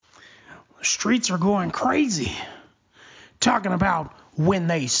Streets are going crazy, talking about when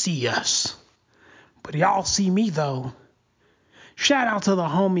they see us. But y'all see me, though. Shout out to the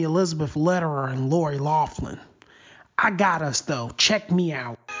homie Elizabeth Lederer and Lori Loughlin. I got us, though. Check me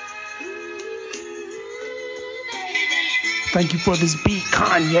out. Thank you for this beat,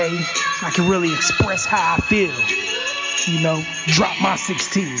 Kanye. I can really express how I feel. You know, drop my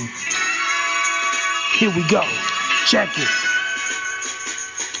 16. Here we go. Check it.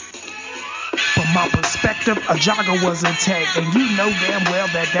 From my perspective, a jogger was attacked, and you know damn well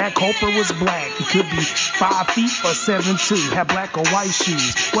that culprit was black. He could be 5 feet or 7'2", have black or white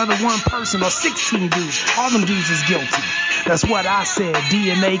shoes. Whether one person or 16 dudes, all them dudes is guilty. That's what I said.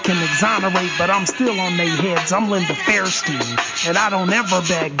 DNA can exonerate, but I'm still on their heads. I'm Linda Fairstein, and I don't ever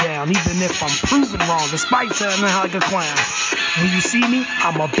back down, even if I'm proven wrong, despite sounding like a clown. When you see me,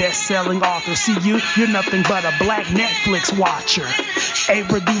 I'm a best-selling author. See you, you're nothing but a black Netflix watcher.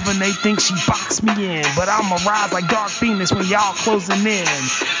 Ava DuVernay thinks she boxed me in, but I'ma rise like Dark Phoenix when y'all closing in.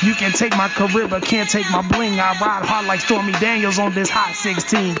 You can take my career, but can't take my bling. I ride hard like Stormy Daniels on this hot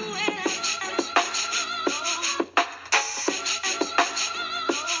 16.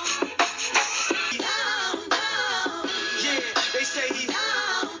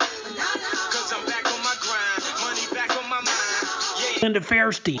 Linda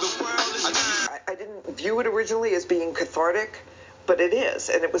Fairstein. I didn't view it originally as being cathartic, but it is.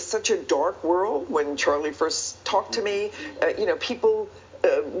 And it was such a dark world when Charlie first talked to me. People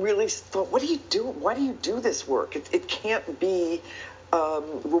really thought, what do you do? Why do you do this work? It can't be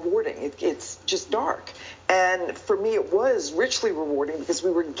rewarding. It's just dark. And for me, it was richly rewarding because we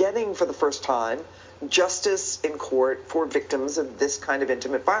were getting, for the first time, justice in court for victims of this kind of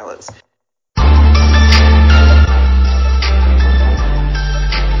intimate violence.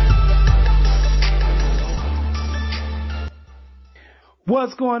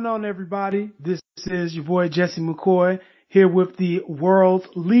 What's going on, everybody? This is your boy Jesse McCoy here with the world's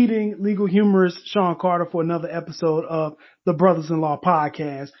leading legal humorist Sean Carter for another episode of the Brothers-in-Law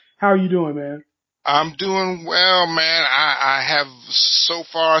podcast. How are you doing, man? I'm doing well, man. I have so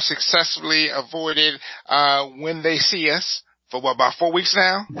far successfully avoided when they see us for about 4 weeks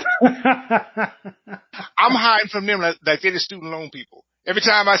now. I'm hiding from them like they're the student loan people. Every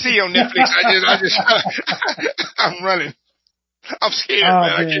time I see you on Netflix, I just I'm running. I'm scared, man.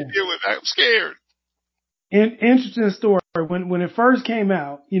 I can't deal with it. I'm scared. Interesting story. When it first came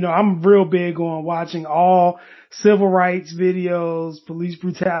out, I'm real big on watching all civil rights videos, police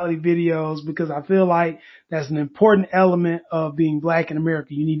brutality videos, because I feel like that's an important element of being black in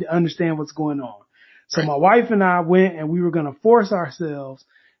America. You need to understand what's going on. So my wife and I went and we were going to force ourselves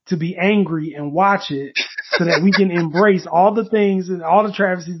to be angry and watch it so that we can embrace all the things and all the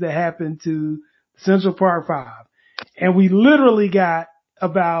travesties that happened to Central Park 5. And we literally got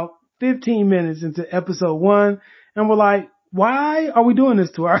about 15 minutes into episode 1 and we're like, why are we doing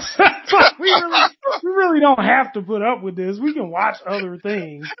this to ourselves? we really don't have to put up with this. We can watch other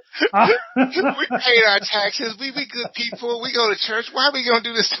things. We paid our taxes. We good people. We go to church. Why are we going to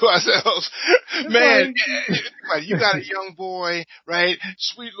do this to ourselves? Man, you got a young boy, right?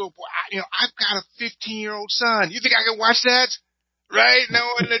 Sweet little boy. I've got a 15-year-old son. You think I can watch that? Right? No,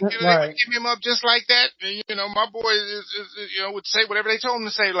 and they would give him up just like that. My boy would say whatever they told him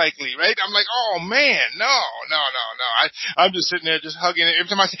to say, likely, right? I'm like, oh man, no. I'm just sitting there just hugging it.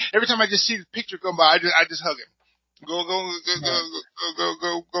 Every time I just see the picture come by, I just hug him. Go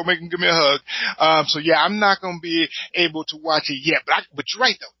make him give me a hug. So yeah, I'm not going to be able to watch it yet, but you're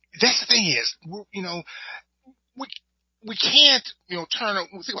right though. That's the thing is, we can't,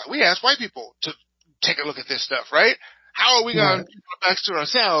 we ask white people to take a look at this stuff, right? How are we going to put it back to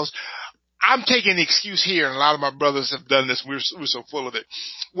ourselves? I'm taking the excuse here, and a lot of my brothers have done this. We're so full of it.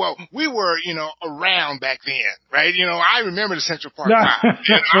 Well, we were, around back then, right? I remember the Central Park 5.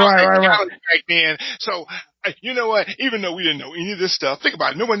 Right. Back then. So, you know what? Even though we didn't know any of this stuff, think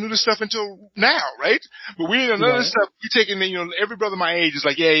about it. No one knew this stuff until now, right? But we didn't know none of this stuff. We taking, every brother my age is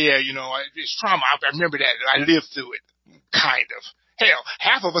like, it's trauma. I remember that. I lived through it. Kind of. Hell,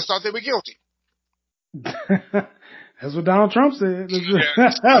 half of us thought they were guilty. That's what Donald Trump said. He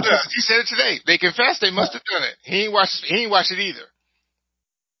said it today. They confessed they must have done it. He ain't watched it either.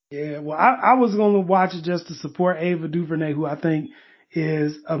 Yeah, well, I was going to watch it just to support Ava DuVernay, who I think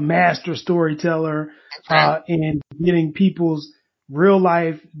is a master storyteller in getting people's real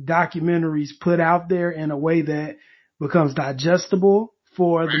life documentaries put out there in a way that becomes digestible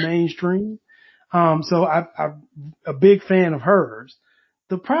for the mainstream. So I'm a big fan of hers.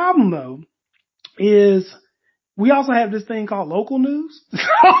 The problem though is we also have this thing called local news.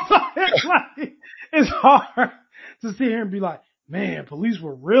 It's hard to sit here and be like, man, police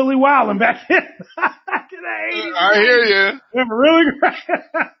were really wilding back in, back in the 80s. I hear you. They were really great.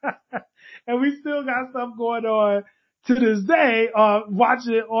 And we still got stuff going on to this day, watch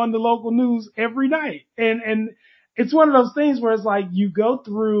it on the local news every night. And it's one of those things where it's like you go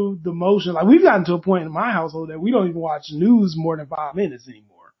through the motion. Like we've gotten to a point in my household that we don't even watch news more than 5 minutes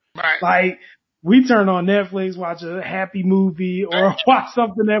anymore. Right. Like we turn on Netflix, watch a happy movie or watch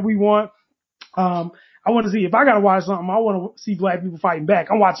something that we want. I want to see if I gotta watch something. I want to see black people fighting back.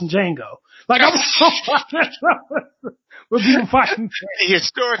 I'm watching Django. Like I'm watching with people fighting.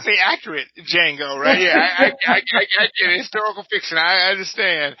 Historically accurate Django, right? Yeah, I get it. Historical fiction. I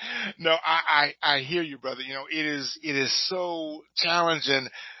understand. No, I hear you, brother. You know, it is so challenging.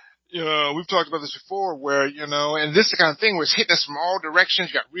 You know, we've talked about this before where, you know, and this is the kind of thing where it's hitting us from all directions.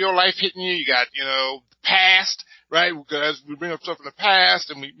 You got real life hitting you. You got, you know, the past, right? Because we bring up stuff from the past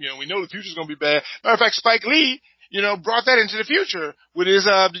and we know the future's going to be bad. Matter of fact, Spike Lee, you know, brought that into the future with his,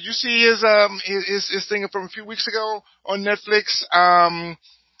 did you see his thing from a few weeks ago on Netflix,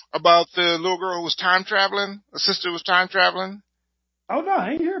 about the little girl who was time traveling? The sister who was time traveling? Oh no, I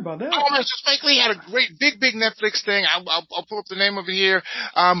ain't hear about that. Oh man, so Spike Lee had a great, big Netflix thing. I'll pull up the name of it here.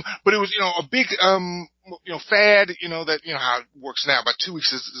 But it was, you know, a big, you know, fad, you know, that, you know, how it works now. About 2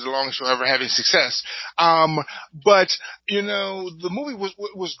 weeks is the longest you'll ever have any success. But, you know, the movie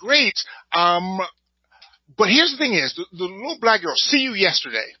was great. But here's the thing is, the little black girl, See You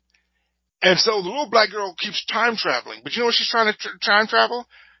Yesterday. And so the little black girl keeps time traveling. But you know what she's trying to time travel?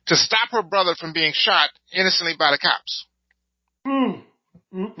 To stop her brother from being shot innocently by the cops.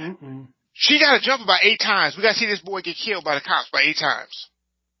 She got to jump about 8 times. We got to see this boy get killed by the cops by 8 times.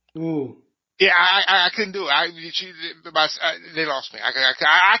 Ooh. Yeah, I couldn't do it. They lost me.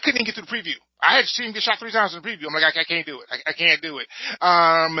 I couldn't even get through the preview. I had seen him get shot 3 times in the preview. I'm like, I can't do it. I can't do it.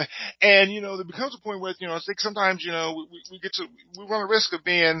 And, you know, there becomes a point where, you know, I think sometimes, you know, we run a risk of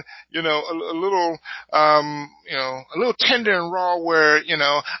being, you know, a little, you know, a little tender and raw where, you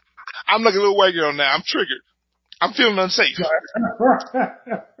know, I'm like a little white girl now. I'm triggered. I'm feeling unsafe.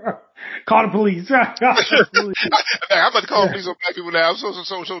 Call the police. I'm about to call police on black people now. I'm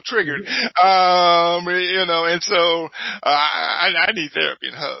so triggered. You know, and so, I need therapy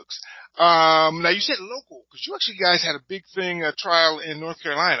and hugs. Now you said local, cause you actually guys had a big thing, a trial in North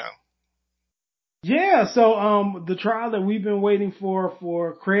Carolina. Yeah, so the trial that we've been waiting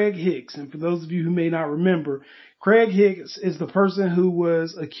for Craig Hicks, and for those of you who may not remember, Craig Hicks is the person who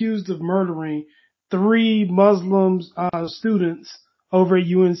was accused of murdering 3 Muslim students over at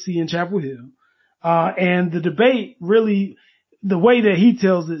UNC in Chapel Hill. And the debate really, the way that he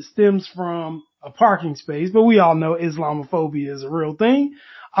tells it stems from a parking space, but we all know Islamophobia is a real thing.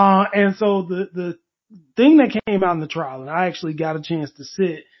 And so the thing that came out in the trial, and I actually got a chance to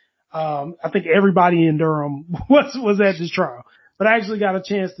sit, I think everybody in Durham was at this trial, but I actually got a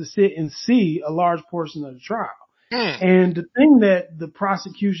chance to sit and see a large portion of the trial. And the thing that the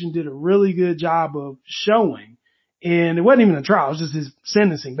prosecution did a really good job of showing, and it wasn't even a trial, it was just his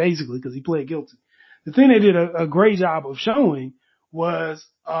sentencing basically because he pled guilty. The thing they did a great job of showing was,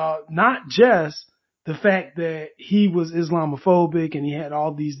 not just the fact that he was Islamophobic and he had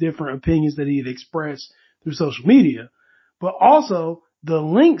all these different opinions that he had expressed through social media, but also the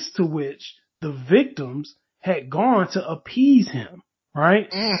lengths to which the victims had gone to appease him, right?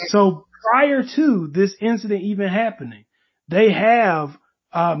 So prior to this incident even happening, they have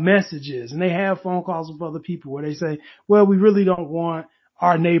messages and they have phone calls with other people where they say, well, we really don't want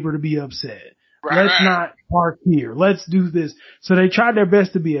our neighbor to be upset. Let's not park here. Let's do this. So they tried their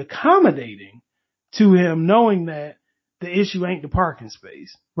best to be accommodating to him, knowing that the issue ain't the parking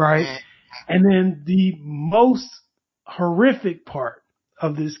space, right? And then the most horrific part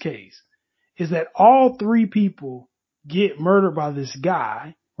of this case is that all 3 people get murdered by this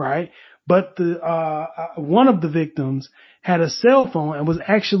guy, right? But the one of the victims had a cell phone and was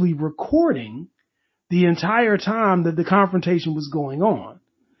actually recording the entire time that the confrontation was going on.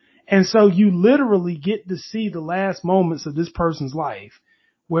 And so you literally get to see the last moments of this person's life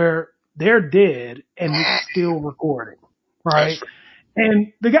where they're dead and it's still recording, right?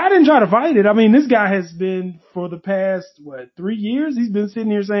 And the guy didn't try to fight it. I mean, this guy has been for the past, 3 years? He's been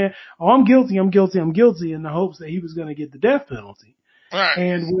sitting here saying, oh, I'm guilty in the hopes that he was going to get the death penalty. Right.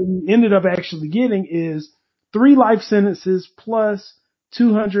 And what he ended up actually getting is 3 life sentences plus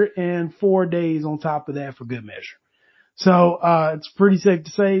 204 days on top of that for good measure. So, it's pretty safe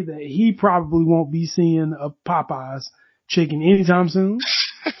to say that he probably won't be seeing a Popeyes chicken anytime soon.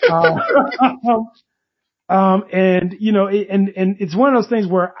 And you know, and it's one of those things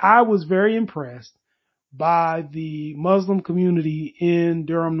where I was very impressed by the Muslim community in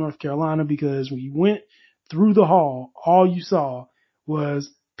Durham, North Carolina, because we went through the hall, all you saw was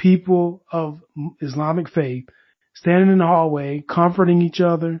people of Islamic faith standing in the hallway, comforting each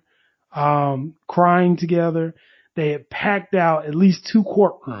other, crying together. They had packed out at least 2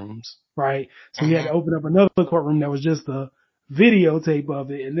 courtrooms, right? So we had to open up another courtroom that was just the videotape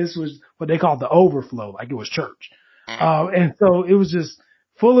of it. And this was what they called the overflow, like it was church. And so it was just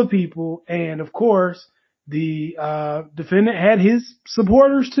full of people. And of course, the defendant had his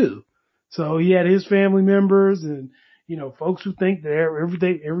supporters too. So he had his family members and, folks who think that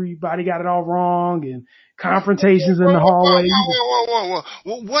everybody got it all wrong and confrontations in the hallway. Whoa.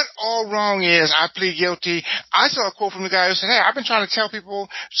 What all wrong is I plead guilty. I saw a quote from the guy who said, hey, I've been trying to tell people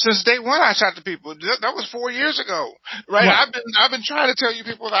since day one I shot the people. That was 4 years ago, right? I've been trying to tell you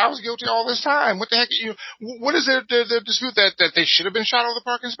people that I was guilty all this time. What the heck? What is the dispute that they should have been shot over the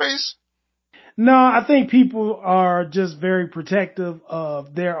parking space? No, I think people are just very protective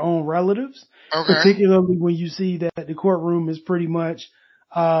of their own relatives, particularly when you see that the courtroom is pretty much,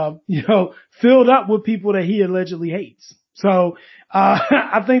 filled up with people that he allegedly hates. So,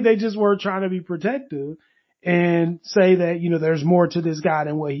 I think they just were trying to be protective and say that, there's more to this guy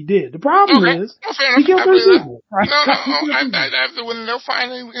than what he did. The problem is he killed 3 people. Right? No, when they'll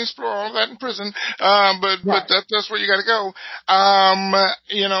find him, we can explore all that in prison. But that's where you got to go. I'm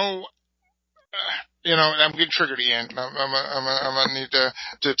getting triggered again. I need to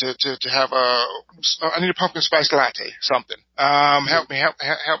have I need a pumpkin spice latte, something. Help me,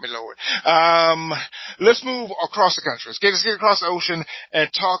 Lord. Let's move across the country. Let's get across the ocean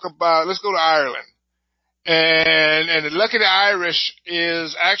and talk about, let's go to Ireland. And the luck of the Irish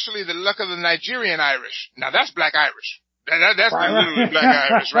is actually the luck of the Nigerian Irish. Now that's Black Irish. That's literally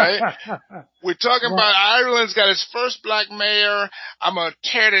Black Irish, right? We're talking about Ireland's got its first black mayor. I'm going to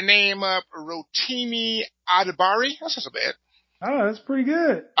tear the name up. Rotimi Adebari. That's not so bad. Oh, that's pretty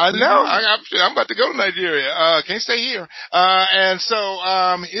good. I know. I'm about to go to Nigeria. Can't stay here. And so,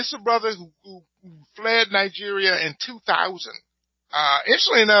 it's a brother who fled Nigeria in 2000.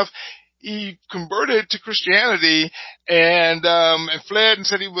 Interestingly enough, he converted to Christianity and fled and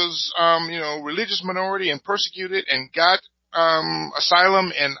said he was, religious minority and persecuted and got,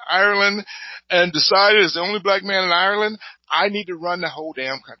 asylum in Ireland and decided as the only black man in Ireland, I need to run the whole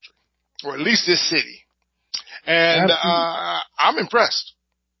damn country, or at least this city. And, I'm impressed.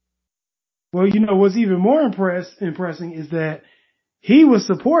 Well, what's even more impressing is that he was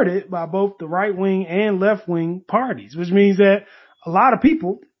supported by both the right wing and left wing parties, which means that a lot of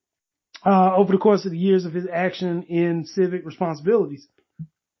people, over the course of the years of his action in civic responsibilities,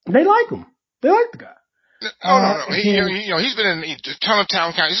 they like him. They like the guy. No. He's been in a ton of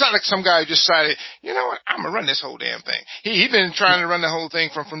town counties. It's not like some guy who just decided, you know what, I'm gonna run this whole damn thing. He's been trying to run the whole thing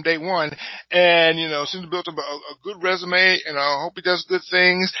from day one, and seems to build up a good resume. And I hope he does good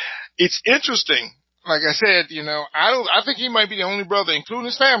things. It's interesting. Like I said, I think he might be the only brother, including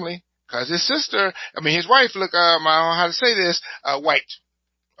his family, because his sister, his wife, look, I don't know how to say this, white.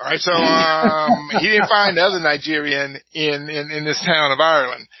 All right, so he didn't find the other Nigerian in this town of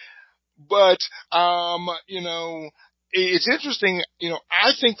Ireland. But it's interesting,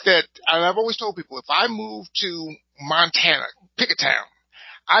 I think that, and I've always told people, if I move to Montana, pick a town,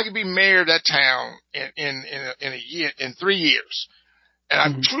 I could be mayor of that town in a year, in 3 years. And I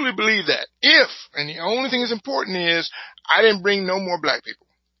truly believe that and the only thing that's important is I didn't bring no more black people.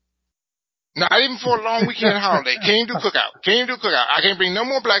 Not even for a long weekend holiday. Can't do cookout. I can't bring no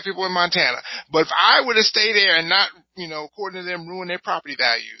more black people in Montana. But if I were to stay there and not, according to them, ruin their property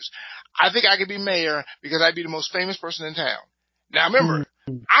values, I think I could be mayor because I'd be the most famous person in town. Now remember,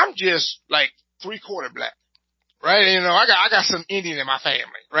 I'm just like 3/4 black. Right? I got some Indian in my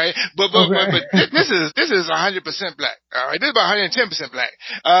family, right? But this is 100% black. All right. This is about 110% black.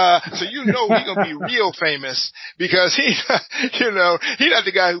 So he's going to be real famous because he's not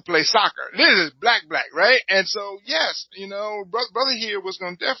the guy who plays soccer. This is black, right? And so, yes, brother here was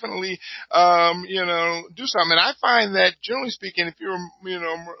going to definitely, do something. And I find that generally speaking, if you're,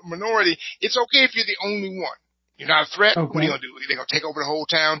 minority, it's okay if you're the only one. You're not a threat. Okay. What are you going to do? They're going to take over the whole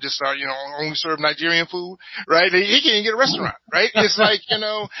town, just start, only serve Nigerian food, right? He can't even get a restaurant, right? It's like,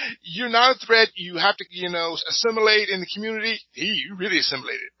 you're not a threat. You have to, assimilate in the community. You really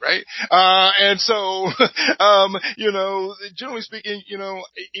assimilated, right? And so, generally speaking,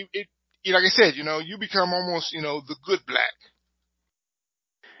 like I said, you become almost, the good black.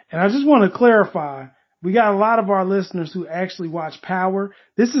 And I just want to clarify, we got a lot of our listeners who actually watch Power.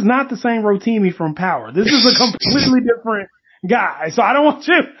 This is not the same Rotimi from Power. This is a completely different guy. So I don't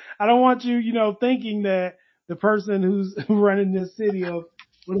want you, thinking that the person who's running this city of,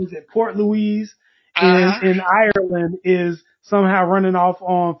 Port Louise in Ireland is somehow running off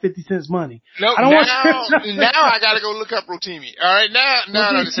on 50 Cent's money. No, I don't now I gotta go look up Rotimi. All right, no,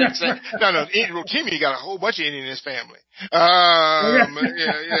 just saying. No, Rotimi got a whole bunch of Indian in his family. Yeah.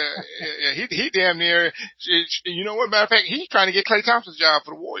 He damn near. You know what? Matter of fact, he's trying to get Klay Thompson's job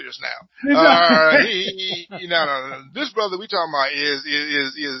for the Warriors now. No. This brother we talking about is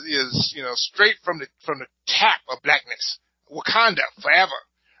straight from the tap of blackness. Wakanda forever,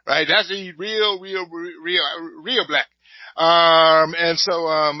 right? That's real black. And so,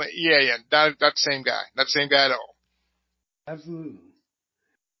 not the same guy. Not the same guy at all. Absolutely.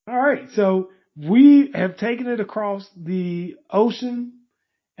 All right. So we have taken it across the ocean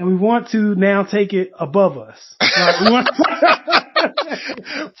and we want to now take it above us. Right?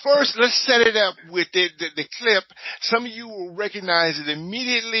 First, let's set it up with the clip. Some of you will recognize it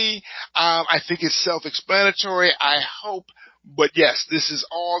immediately. I think it's self-explanatory. I hope. But yes, this is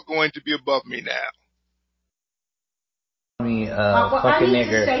all going to be above me now. Me fucking I need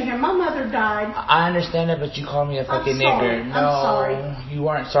nigger. to stay here. My mother died. I understand that, but you called me a fucking nigger. No, I'm sorry. You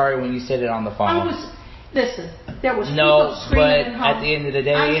weren't sorry when you said it on the phone. Listen, there was no, people screaming but at the end of the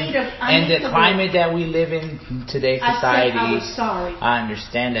day, in the climate that we live in today's society, I was sorry. I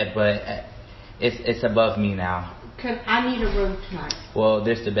understand that, but it's above me now. I need a room tonight. Well,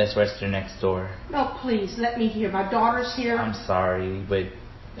 there's the Best Western next door. No, please, let me hear. My daughter's here. I'm sorry, but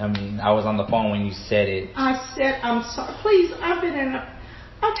I mean, I was on the phone when you said it. I said, I'm sorry. Please, I've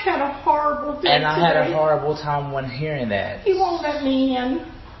had a horrible day and I had a horrible time when hearing that. He won't let me in.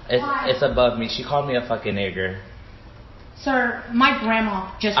 It's above me. She called me a fucking nigger. Sir, my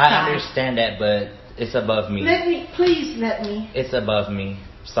grandma just died. I understand that, but it's above me. Please let me. It's above me.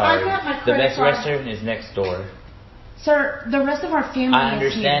 Sorry. I got my the Best card. Western is next door. Sir, the rest of our family I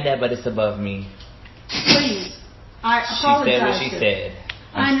understand that, but it's above me. Please. I apologize. She said what she said.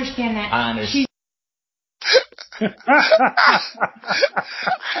 I understand that. I understand.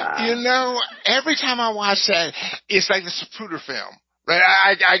 Every time I watch that, it's like the Zapruder film.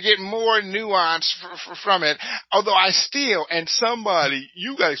 Right? I get more nuance from it. Although I still, and somebody,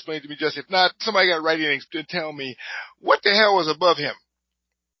 you got to explain to me, just if not, somebody got to write in and tell me, what the hell was above him?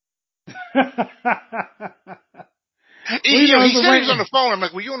 He said he was on the phone. I'm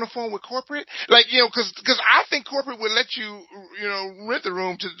like, were you on the phone with corporate? Like, cause I think corporate would let you, rent the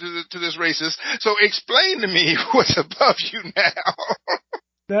room to this racist. So explain to me what's above you now.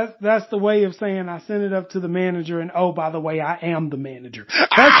 That's the way of saying I sent it up to the manager and oh, by the way, I am the manager.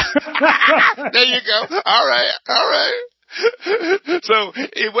 There you go. All right. So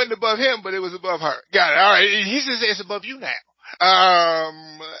it wasn't above him, but it was above her. Got it. All right. He says it's above you now.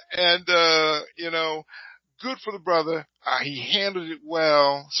 Good for the brother. He handled it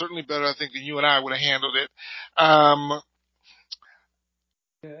well. Certainly better, I think, than you and I would have handled it.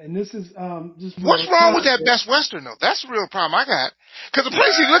 And this is just. What's wrong with that Best Western though? That's the real problem I got. Because the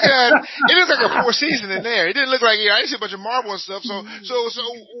place he looked at, it looked like a Four Seasons in there. It didn't look like I didn't see a bunch of marble and stuff. So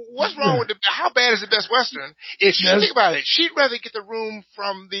what's wrong with how bad is the Best Western? If she think about it, she'd rather get the room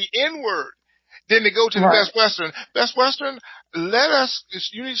from the N-word than to go to the Best Western. Best Western,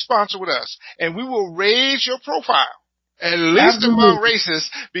 you need to sponsor with us, and we will raise your profile. At least among racists,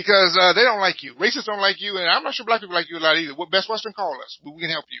 because they don't like you. Racists don't like you, and I'm not sure black people like you a lot either. What Best Western, call us. We can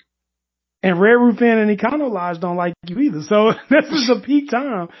help you. And Red Roof Inn and Econo Lodge don't like you either. So this is a peak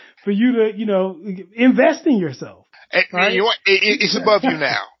time for you to, invest in yourself. Right? You know what? It's above you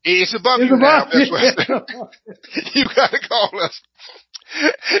now. It's above you now, Best Western. You gotta call us.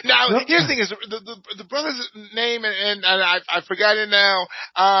 Now, here's the thing: is the brother's name, and I forgot it now.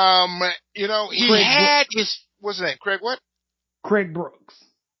 He had his. What's his name? Craig what? Craig Brooks.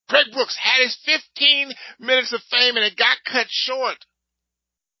 Craig Brooks had his 15 minutes of fame and it got cut short.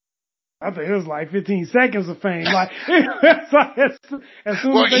 I think it was like 15 seconds of fame. Like, as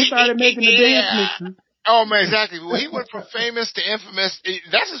soon as they started making the dance mixes. Oh man, exactly. Well, he went from famous to infamous.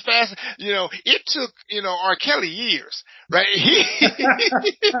 That's as fast. It took R. Kelly years, right?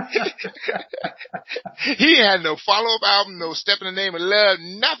 He had no follow-up album, no Step in the Name of Love,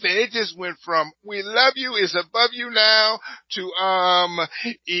 nothing. It just went from "We Love You" is above you now to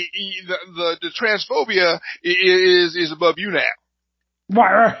the transphobia is above you now.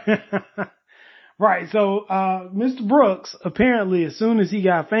 Right. Right. So, Mr. Brooks, apparently, as soon as he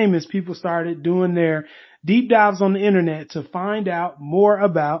got famous, people started doing their deep dives on the internet to find out more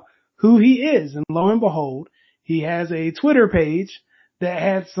about who he is. And lo and behold, he has a Twitter page that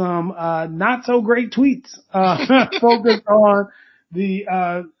had some, not so great tweets, focused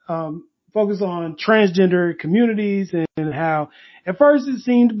on transgender communities and how at first it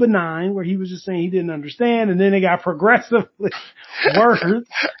seemed benign where he was just saying he didn't understand. And then it got progressively worse.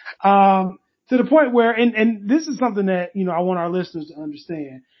 to the point where, and this is something that, I want our listeners to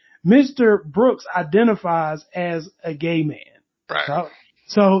understand. Mr. Brooks identifies as a gay man. Right.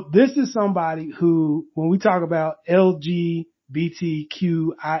 So this is somebody who, when we talk about LGBTQIA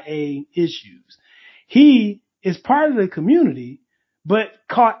issues, he is part of the community, but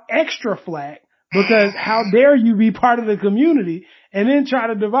caught extra flack because how dare you be part of the community and then try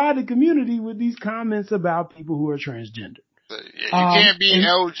to divide the community with these comments about people who are transgender. You can't be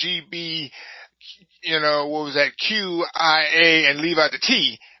LGB, what was that, QIA and leave out the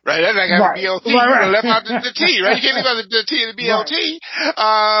T, right? That's like having BLT. You left out the T, right? You can't leave out the T and the BLT.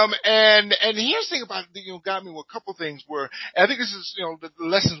 And here's the thing about, got me with a couple things where, I think this is, the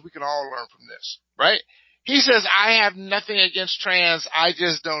lessons we can all learn from this, right? He says, I have nothing against trans, I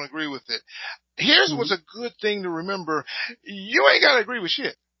just don't agree with it. Here's what's a good thing to remember. You ain't gotta agree with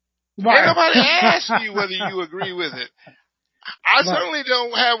shit. Right. Ain't nobody asked you whether you agree with it. I certainly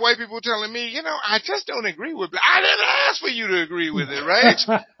don't have white people telling me, I just don't agree with it. I didn't ask for you to agree with it, right?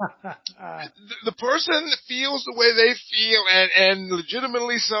 The person feels the way they feel and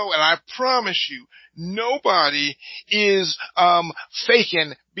legitimately so, and I promise you, nobody is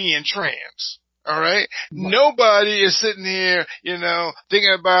faking being trans. All right. Nobody is sitting here,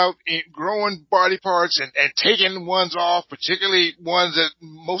 thinking about growing body parts and taking ones off, particularly ones that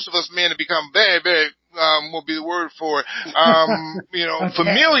most of us men have become very, very, will be the word for it,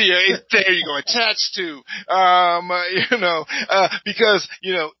 familiar. There you go, attached to, because,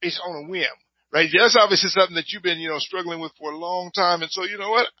 it's on a whim. Right. That's obviously something that you've been, struggling with for a long time. And so, you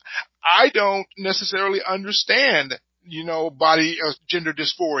know what? I don't necessarily understand body gender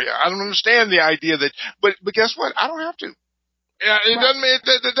dysphoria. I don't understand the idea that, but guess what? I don't have to.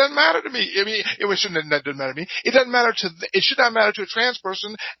 It doesn't matter to me. I mean, that doesn't matter to me. It should not matter to a trans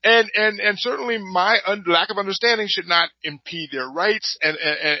person, and certainly my lack of understanding should not impede their rights and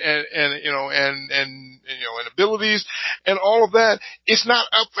abilities and all of that. It's not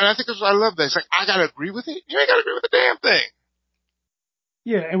up, and I think that's why I love that. It's like, I gotta agree with it? You ain't gotta agree with the damn thing.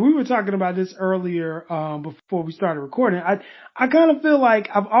 Yeah, and we were talking about this earlier before we started recording. I kind of feel like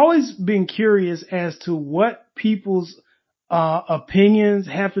I've always been curious as to what people's opinions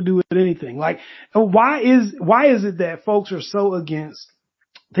have to do with anything. Like, why is it that folks are so against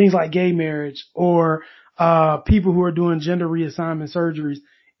things like gay marriage or people who are doing gender reassignment surgeries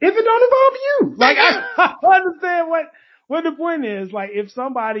if it don't involve you? Like, I understand what the point is. Like, if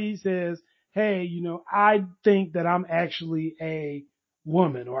somebody says, "Hey, I think that I'm actually a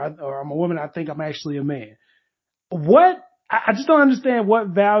woman, or I'm a woman, I think I'm actually a man." I just don't understand what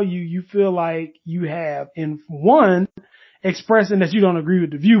value you feel like you have in, one, expressing that you don't agree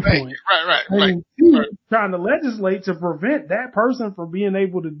with the viewpoint. Right. And two, trying to legislate to prevent that person from being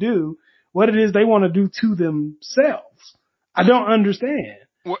able to do what it is they want to do to themselves. I don't understand.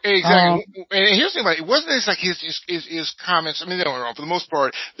 Well, exactly. And here's the thing about it. It wasn't like his comments. I mean, they weren't wrong. For the most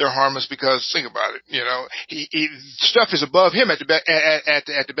part, they're harmless because, think about it, stuff is above him at the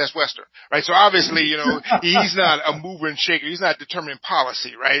Best Western, right? So obviously, he's not a mover and shaker. He's not determining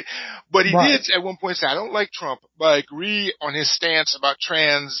policy, right? But he did at one point say, I don't like Trump, but I agree on his stance about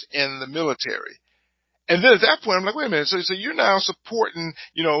trans in the military. And then at that point, I'm like, wait a minute. So you're now supporting,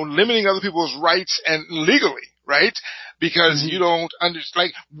 limiting other people's rights and legally, right? Because you don't understand,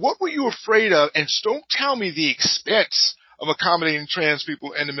 like, what were you afraid of? And don't tell me the expense of accommodating trans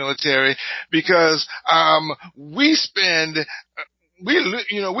people in the military, because, we spend,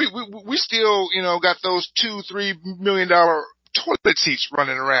 we still, got those $2-3 million toilet seats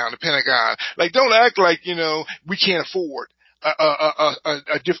running around the Pentagon. Like, don't act like, we can't afford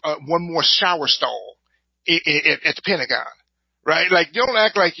one more shower stall at the Pentagon, right? Like, don't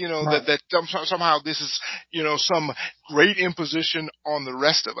act like, that somehow this is, some great imposition on the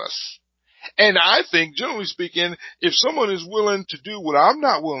rest of us. And I think, generally speaking, if someone is willing to do what I'm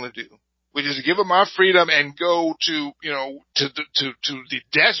not willing to do, which is to give up my freedom and go to, to the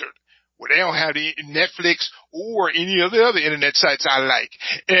desert where they don't have the Netflix or any of the other internet sites I like,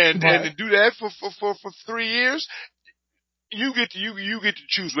 and to do that for 3 years, you get to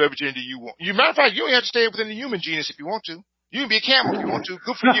choose whatever gender you want. Matter of fact, you don't have to stay within the human genus if you want to. You can be a camel if you want to.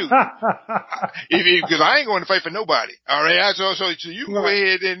 Good for you. Because I ain't going to fight for nobody. All right. So you go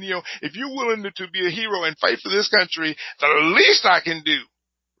ahead and, if you're willing to be a hero and fight for this country, the least I can do,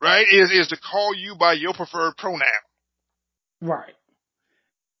 right, is to call you by your preferred pronoun. Right.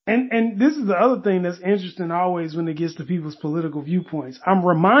 And this is the other thing that's interesting always when it gets to people's political viewpoints. I'm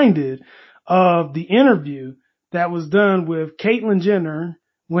reminded of the interview that was done with Caitlyn Jenner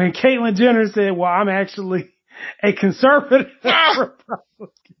when Caitlyn Jenner said, well, I'm actually a conservative Republican.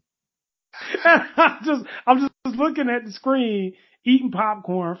 I'm just looking at the screen eating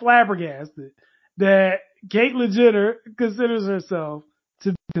popcorn, flabbergasted that Caitlyn Jenner considers herself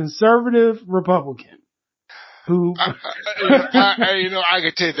to be a conservative Republican who, I can tell you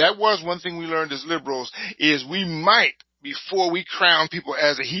that was one thing we learned as liberals is we might, before we crown people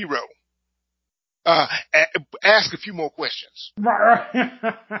as a hero, ask a few more questions.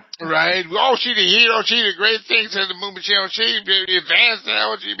 Right? Oh, she's a hero. She did great things in the movement. She advanced the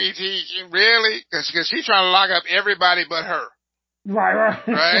LGBT. Really? Because she's trying to lock up everybody but her.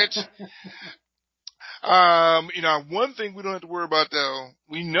 Right? One thing we don't have to worry about though,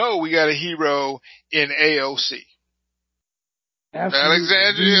 we know we got a hero in AOC. Absolutely.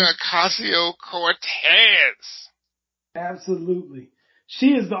 Alexandria Ocasio-Cortez. Absolutely.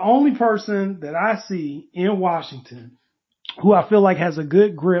 She is the only person that I see in Washington who I feel like has a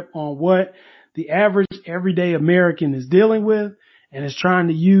good grip on what the average everyday American is dealing with and is trying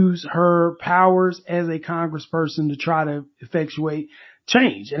to use her powers as a congressperson to try to effectuate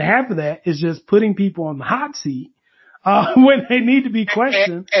change. And half of that is just putting people on the hot seat when they need to be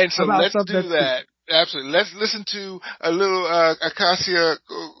questioned. And so about let's do that. Absolutely. Let's listen to a little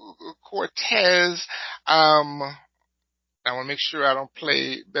Ocasio-Cortez. I want to make sure I don't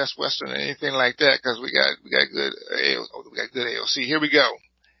play Best Western or anything like that because we got good AOC. Here we go.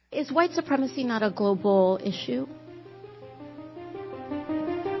 Is white supremacy not a global issue?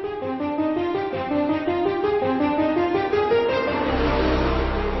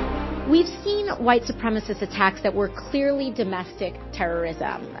 We've seen white supremacist attacks that were clearly domestic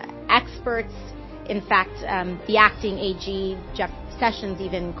terrorism. Experts, in fact, the acting AG, Jeff Sessions,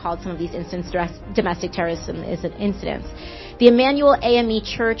 even called some of these incidents domestic terrorism incidents. The Emmanuel AME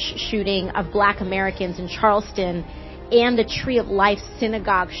Church shooting of Black Americans in Charleston and the Tree of Life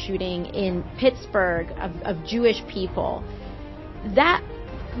synagogue shooting in Pittsburgh of Jewish people,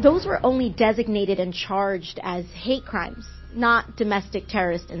 those were only designated and charged as hate crimes, not domestic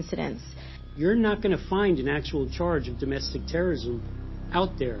terrorist incidents. You're not going to find an actual charge of domestic terrorism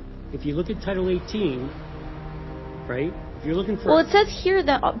out there. If you look at Title 18, right? If you're looking for... Well, it says here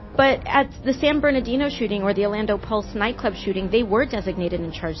that, but at the San Bernardino shooting or the Orlando Pulse nightclub shooting, they were designated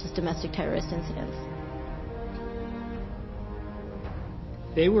and charged as domestic terrorist incidents.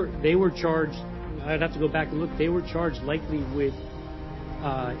 They were charged, I'd have to go back and look, they were charged likely with,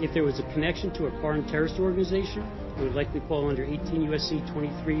 if there was a connection to a foreign terrorist organization, it would likely fall under 18 U.S.C.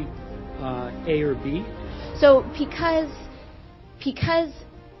 23 A or B. So because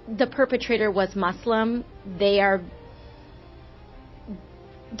the perpetrator was Muslim,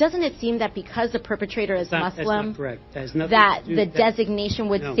 doesn't it seem that because the perpetrator is Muslim, that's not correct. That the designation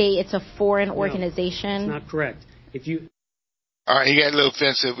would say it's a foreign organization? That's not correct. All right, he got a little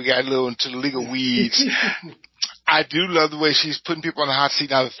offensive. We got a little into the legal weeds. I do love the way she's putting people on the hot seat.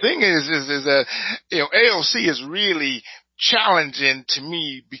 Now, the thing is that, AOC is really challenging to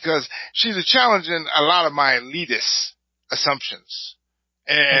me because she's challenging a lot of my elitist assumptions.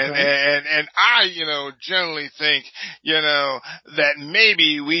 And I, generally think, that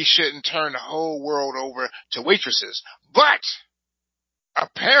maybe we shouldn't turn the whole world over to waitresses. But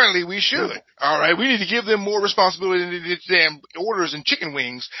apparently we should. All right. We need to give them more responsibility than the damn orders and chicken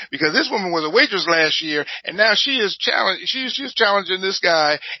wings because this woman was a waitress last year and now she is she's challenging this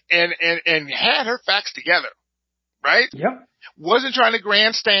guy and had her facts together. Right? Yep. Wasn't trying to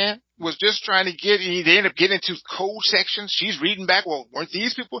grandstand, was just trying to they end up getting into code sections. She's reading back, well, weren't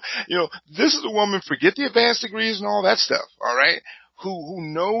these people, this is a woman, forget the advanced degrees and all that stuff, all right,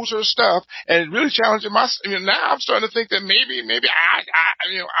 who knows her stuff and really challenging now I'm starting to think that maybe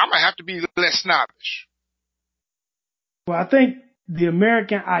I might have to be less snobbish. Well, I think the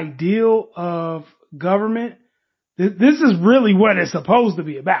American ideal of government, this is really what it's supposed to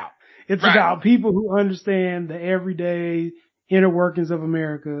be about. It's right. About people who understand the everyday inner workings of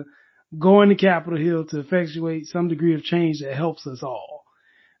America, going to Capitol Hill to effectuate some degree of change that helps us all.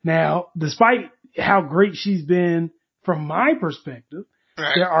 Now, despite how great she's been from my perspective,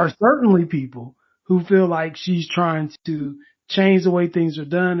 right. There are certainly people who feel like she's trying to change the way things are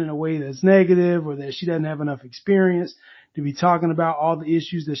done in a way that's negative or that she doesn't have enough experience to be talking about all the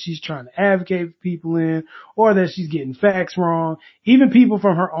issues that she's trying to advocate for people in, or that she's getting facts wrong. Even people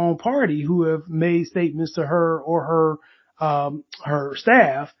from her own party who have made statements to her or her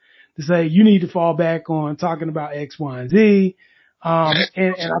staff to say, you need to fall back on talking about X, Y, and Z. And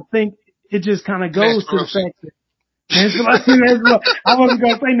I think it just kind of goes to the fact that Nancy Pelosi. I wasn't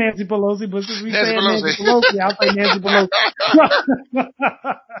going to say Nancy Pelosi, but since we say Nancy Pelosi, I'll say Nancy Pelosi.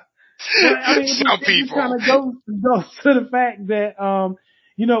 It kind of goes to the fact that,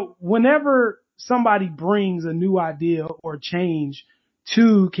 whenever somebody brings a new idea or change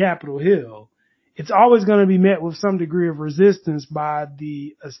to Capitol Hill, it's always going to be met with some degree of resistance by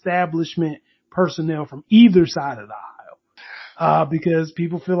the establishment personnel from either side of the aisle. Because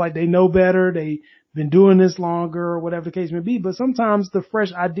people feel like they know better, they've been doing this longer, or whatever the case may be. But sometimes the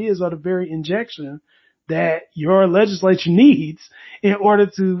fresh ideas are the very injection that your legislature needs in order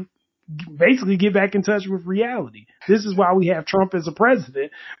to basically get back in touch with reality. This is why we have Trump as a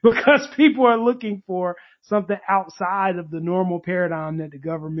president, because people are looking for something outside of the normal paradigm that the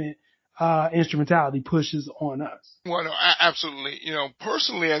government instrumentality pushes on us. Well, no, absolutely.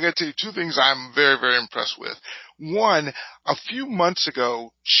 Personally, I got to tell you two things I'm very, very impressed with. One, a few months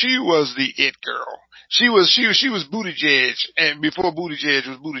ago, she was the it girl. She was Buttigieg, and before Buttigieg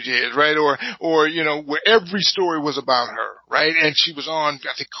was Buttigieg, right? Or, where every story was about her, right? And she was on,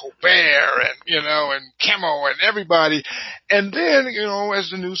 I think, Colbert and Kimmel and everybody. And then,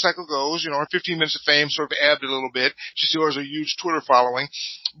 as the news cycle goes, her 15 minutes of fame sort of ebbed a little bit. She still has a huge Twitter following,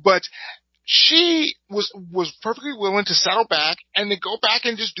 but she was perfectly willing to settle back and to go back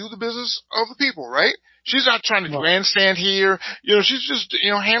and just do the business of the people, right? She's not trying to grandstand here. She's just,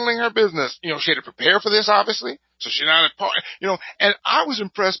 handling her business. She had to prepare for this, obviously. So she's not a part, and I was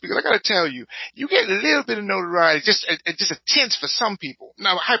impressed because I got to tell you, you get a little bit of notoriety, just a tenth for some people.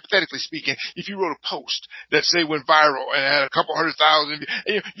 Now, hypothetically speaking, if you wrote a post that say went viral and had a couple 100,000,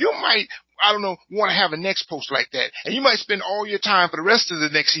 you might, I don't know, want to have a next post like that. And you might spend all your time for the rest of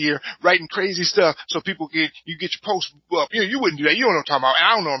the next year writing crazy stuff so people get your post up. You wouldn't do that. You don't know what I'm talking about. And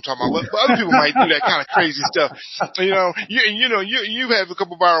I don't know what I'm talking about. But other people might do that kind of crazy stuff. You have a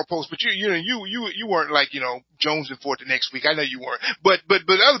couple viral posts, but you weren't like, jonesing for it the next week. I know you weren't. But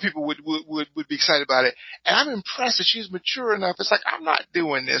other people would be excited about it. And I'm impressed that she's mature enough. It's like, I'm not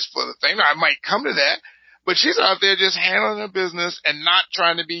doing this for the thing. Now, I might come to that. But she's out there just handling her business and not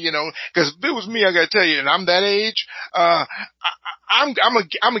trying to be, cause if it was me, I gotta tell you, and I'm that age, I'm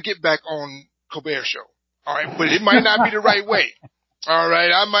gonna get back on Colbert Show. All right. But it might not be the right way. All right.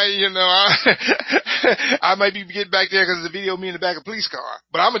 I might, I might be getting back there because it's a video of me in the back of a police car,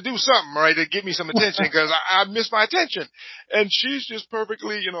 but I'm gonna do something, right, to get me some attention because I miss my attention. And she's just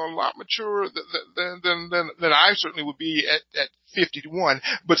perfectly, a lot mature than I certainly would be at 51,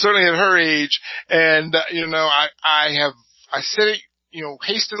 but certainly at her age. And, I said it,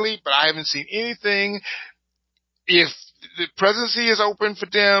 hastily, but I haven't seen anything. If the presidency is open for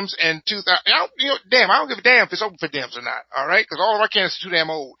Dems and 2000, I don't give a damn if it's open for Dems or not, all right? Because all of our candidates are too damn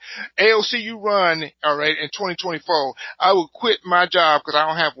old. AOC, you run, all right, in 2024, I will quit my job because I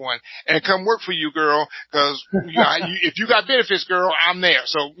don't have one and come work for you, girl, because if you got benefits, girl, I'm there.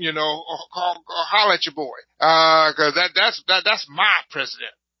 So, holler at your boy, because that's my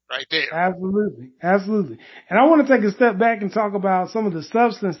president. Right there. Absolutely. Absolutely. And I want to take a step back and talk about some of the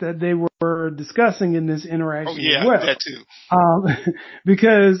substance that they were discussing in this interaction as well. That too.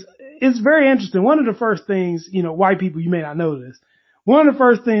 Because it's very interesting. One of the first things, white people, you may not know this. One of the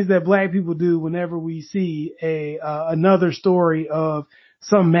first things that black people do whenever we see another story of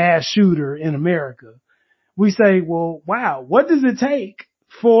some mass shooter in America, we say, well, wow, what does it take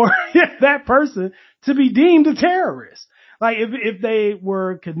for that person to be deemed a terrorist? Like if they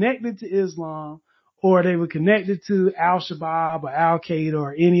were connected to Islam or they were connected to Al-Shabaab or Al-Qaeda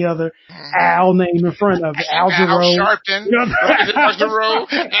or any other Al name in front of it, Al Sharpton,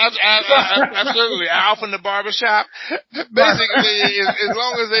 absolutely, Al from the barbershop. Basically, as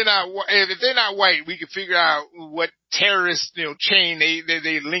long as if they're not white, we can figure out what terrorist, chain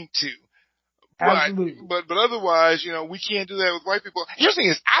they link to. But otherwise, we can't do that with white people. Here's the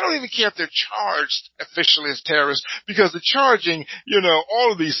thing is, I don't even care if they're charged officially as terrorists because the charging,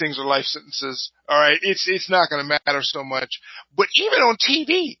 all of these things are life sentences. All right. It's not going to matter so much. But even on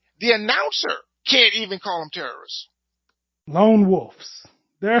TV, the announcer can't even call them terrorists. Lone wolves.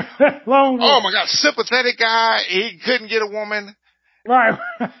 They're lone wolves. Oh my God. Sympathetic guy. He couldn't get a woman. Right.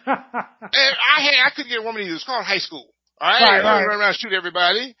 And I couldn't get a woman either. It's called high school. All right, run around and shoot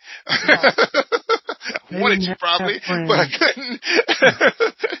everybody. Right. Wanted to probably, but I couldn't.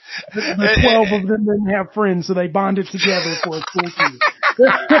 The 12 of them didn't have friends, so they bonded together for a school team.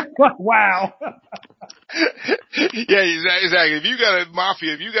 Wow. Yeah, exactly. If you got a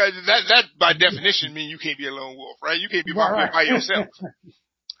mafia, if you got that by definition means you can't be a lone wolf, right? You can't be mafia by yourself.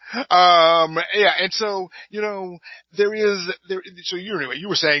 And so, so you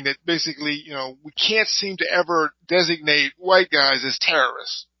were saying that basically, we can't seem to ever designate white guys as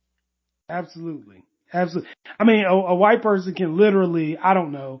terrorists. Absolutely. Absolutely. I mean, a white person can literally, I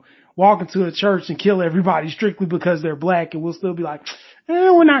don't know, walk into a church and kill everybody strictly because they're black and we'll still be like,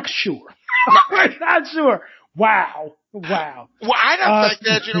 we're not sure. We're not sure. Wow. Wow. Well, I don't think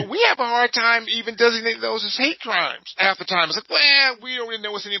that, we have a hard time even designating those as hate crimes half the time. It's like, well, we don't really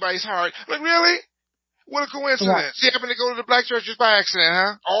know what's in anybody's heart. Like, really? What a coincidence. Right. He happened to go to the black church just by accident,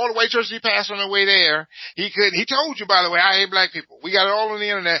 huh? All the white churches he passed on the way there. He told you, by the way, I hate black people. We got it all on the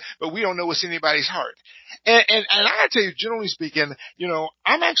internet, but we don't know what's in anybody's heart. And I gotta tell you, generally speaking,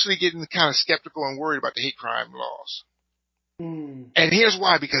 I'm actually getting kind of skeptical and worried about the hate crime laws. And here's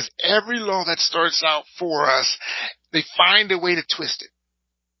why, because every law that starts out for us, they find a way to twist it.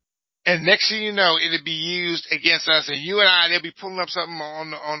 And next thing you know, it'll be used against us, and you and I, they'll be pulling up something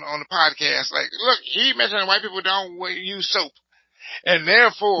on the podcast like, look, he mentioned white people don't use soap. And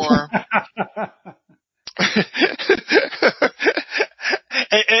therefore,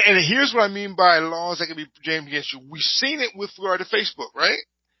 and here's what I mean by laws that can be jamed against you. We've seen it with regard to Facebook, right?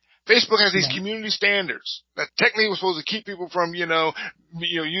 Facebook has these community standards that technically were supposed to keep people from,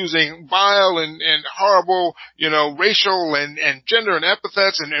 using vile and horrible, racial and gender and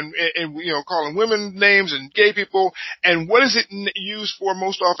epithets and calling women names and gay people. And what is it used for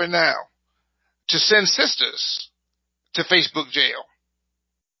most often now? To send sisters to Facebook jail.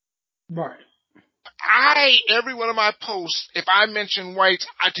 Right. Every one of my posts, if I mention whites,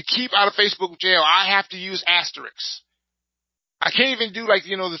 to keep out of Facebook jail, I have to use asterisks. I can't even do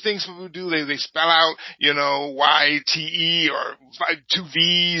the things people do. They spell out, YTE or 2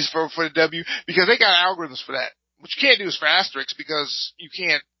 V's for the W, because they got algorithms for that. What you can't do is for asterisks, because you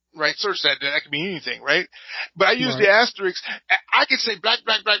can't, search that. That could be anything, right? But I use the asterisks. I could say black,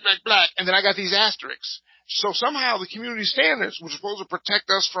 black, black, black, black, and then I got these asterisks. So somehow the community standards, which are supposed to protect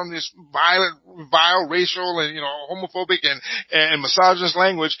us from this vile, racial, and, homophobic and misogynist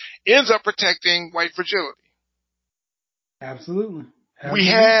language, ends up protecting white fragility. Absolutely. We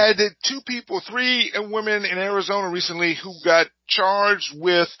had 3 women in Arizona recently who got charged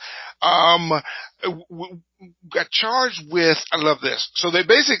with, I love this. So they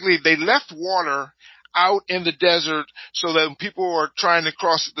left water out in the desert so that when people are trying to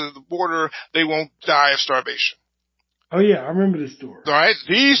cross the border, they won't die of starvation. Oh yeah, I remember this story. All right.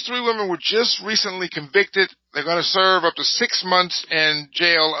 These 3 women were just recently convicted. They're going to serve up to 6 months in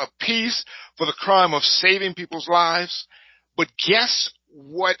jail apiece for the crime of saving people's lives. But guess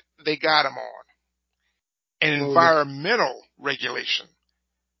what they got them on? An environmental regulation.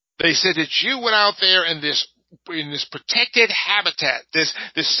 They said that you went out there in this protected habitat, this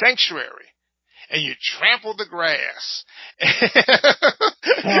sanctuary, and you trampled the grass.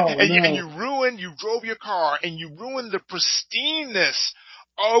 And you drove your car, and you ruined the pristineness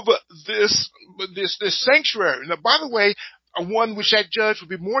of this sanctuary. Now, by the way, one which that judge would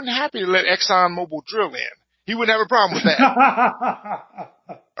be more than happy to let ExxonMobil drill in. He wouldn't have a problem with that.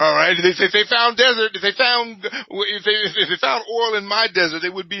 All right. If they found oil in my desert,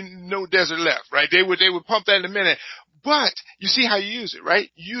 there would be no desert left, right? They would pump that in a minute. But you see how you use it, right?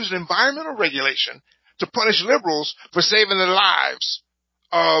 You use an environmental regulation to punish liberals for saving the lives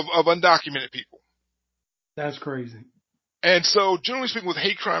of undocumented people. That's crazy. And so, generally speaking, with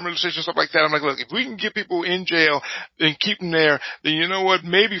hate crime legislation, stuff like that, I'm like, look, if we can get people in jail and keep them there, then you know what?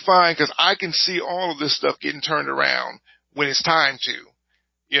 Maybe fine, because I can see all of this stuff getting turned around when it's time to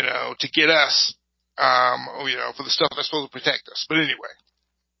get us, for the stuff that's supposed to protect us. But anyway.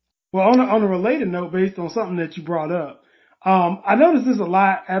 Well, on a related note, based on something that you brought up, I noticed this a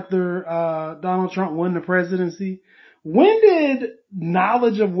lot after Donald Trump won the presidency. When did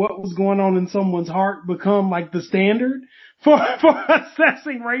knowledge of what was going on in someone's heart become like the standard for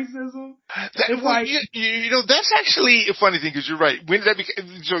assessing racism? That's actually a funny thing, because you're right. When did that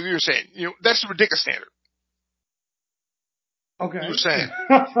become? So you're saying, that's the ridiculous standard. Okay. You were saying.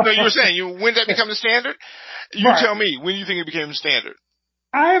 No, you were saying, when did that become the standard? You tell me, when you think it became the standard?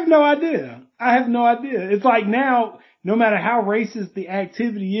 I have no idea. It's like now, no matter how racist the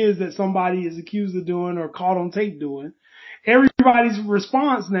activity is that somebody is accused of doing or caught on tape doing, everybody's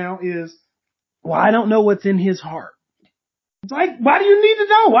response now is, well, I don't know what's in his heart. It's like, why do you need to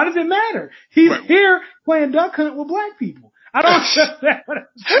know? Why does it matter? He's here playing duck hunt with black people. I don't understand what it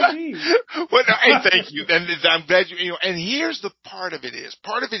means. Well, no, hey, thank you. And I'm glad and here's the part of it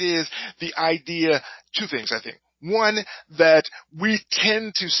is the idea, 2 things, I think. One, that we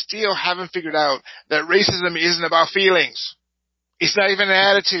tend to still haven't figured out that racism isn't about feelings. It's not even an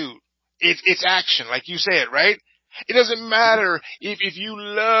attitude. It's action, like you said, right? It doesn't matter if you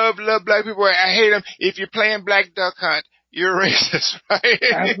love black people. I hate them. If you're playing black duck hunt, you're racist, right?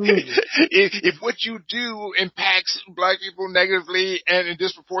 Absolutely. If what you do impacts black people negatively and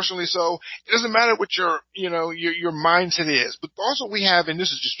disproportionately so, it doesn't matter what your mindset is. But also we have, and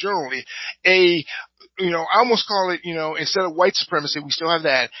this is just generally, I almost call it, instead of white supremacy, we still have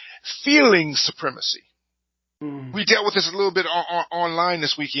that feeling supremacy. We dealt with this a little bit online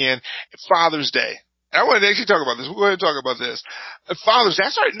this weekend, Father's Day. I wanted to actually talk about this. We'll go ahead and talk about this. Father's Day, I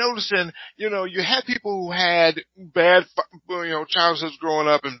started noticing, you had people who had bad, childhoods growing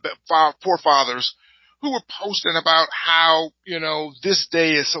up and poor fathers who were posting about how, this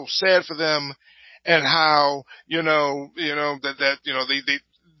day is so sad for them and how, they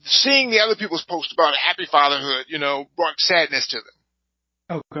seeing the other people's posts about happy fatherhood, brought sadness to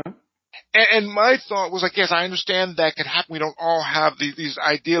them. Okay. And my thought was like, yes, I understand that can happen. We don't all have these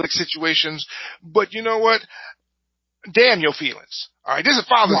idyllic situations, but you know what? Damn your feelings. All right. This is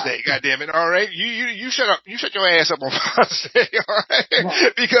Father's Day. God damn it. All right. You shut up. You shut your ass up on Father's Day. All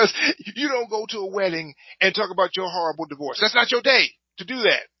right. Because you don't go to a wedding and talk about your horrible divorce. That's not your day to do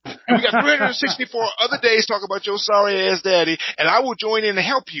that. And we got 364 other days to talk about your sorry ass daddy, and I will join in and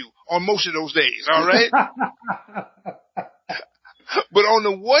help you on most of those days. All right. But on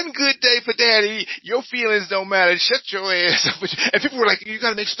the one good day for daddy, your feelings don't matter. Shut your ass up. And people were like, you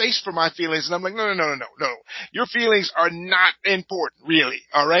gotta make space for my feelings. And I'm like, no. Your feelings are not important, really.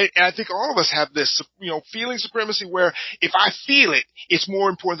 All right. And I think all of us have this, feeling supremacy where if I feel it, it's more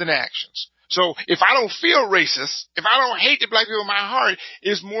important than actions. So if I don't feel racist, if I don't hate the black people in my heart,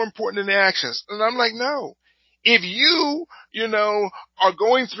 it's more important than the actions. And I'm like, no. If you, are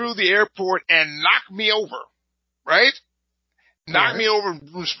going through the airport and knock me over, right? Knock me over,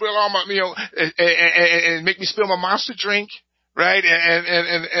 spill all my, and make me spill my Monster drink, right? And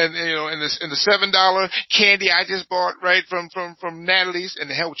the $7 candy I just bought, right, from Natalie's, and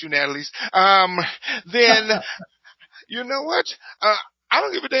the hell with you, Natalie's. Then, you know what? I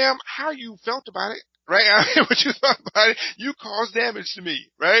don't give a damn how you felt about it, right? I don't care what you thought about it. You caused damage to me,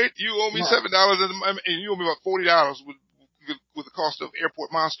 right? You owe me $7 and you owe me about $40 with the cost of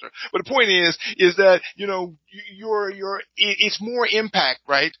Airport Monster. But the point is that, it's more impact,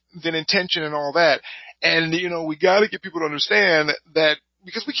 right, than intention and all that. And, we gotta get people to understand that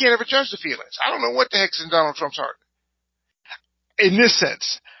because we can't ever judge the feelings. I don't know what the heck's in Donald Trump's heart. In this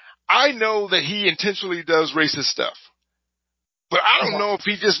sense, I know that he intentionally does racist stuff. But I don't know if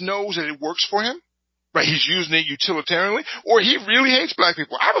he just knows that it works for him, right? He's using it utilitarianly, or he really hates black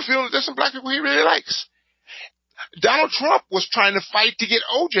people. I have a feeling that there's some black people he really likes. Donald Trump was trying to fight to get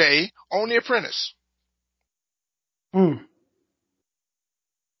OJ on The Apprentice.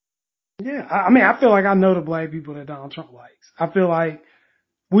 Yeah, I feel like I know the black people that Donald Trump likes. I feel like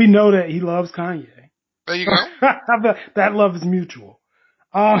we know that he loves Kanye. There you go. That love is mutual.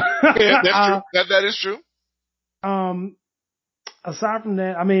 Yeah, that's true. That is true. Aside from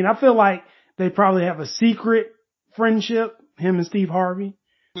that, I feel like they probably have a secret friendship, him and Steve Harvey.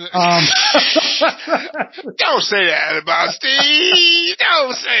 Don't say that about Steve.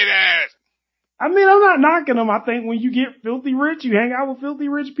 Don't say that. I'm not knocking him. I think when you get filthy rich, you hang out with filthy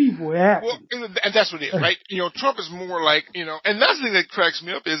rich people. It happens. Well, and that's what it is, right? Trump is more like, and that's the thing that cracks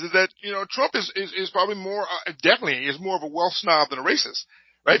me up is that, Trump is probably more, definitely is more of a wealth snob than a racist.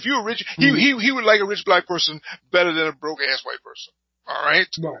 Right? If you were rich, he would like a rich black person better than a broke ass white person. All right?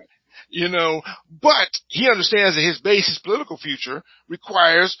 Right. But he understands that his base, his political future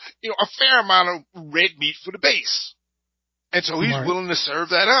requires, a fair amount of red meat for the base. And so he's willing to serve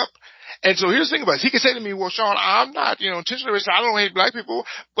that up. And so here's the thing about it. He can say to me, well, Sean, I'm not, intentionally racist. I don't hate black people,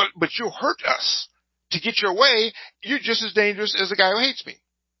 but you'll hurt us to get your way. You're just as dangerous as the guy who hates me.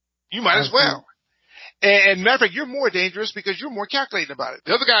 You might as well. And matter of fact, you're more dangerous because you're more calculating about it.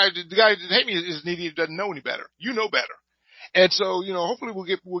 The guy that hate me is an idiot who doesn't know any better. You know better. And so, hopefully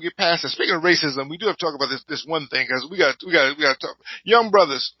we'll get past this. Speaking of racism, we do have to talk about this one thing because we got to talk. Young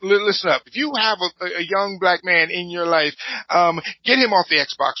brothers, listen up. If you have a young black man in your life, get him off the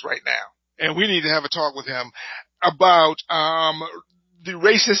Xbox right now. And we need to have a talk with him about, the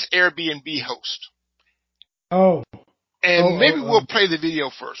racist Airbnb host. Oh. And maybe we'll play the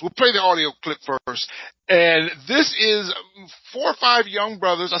video first. We'll play the audio clip first. And this is 4 or 5 young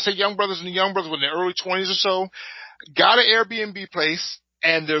brothers. I say young brothers and the young brothers in their early 20s or so. Got an Airbnb place,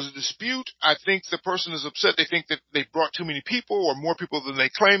 and there's a dispute. I think the person is upset. They think that they brought too many people or more people than they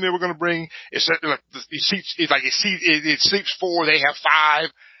claimed they were going to bring. It sleeps 4, they have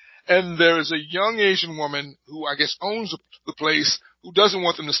 5. And there's a young Asian woman who I guess owns the place who doesn't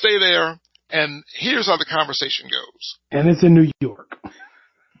want them to stay there. And here's how the conversation goes. And it's in New York.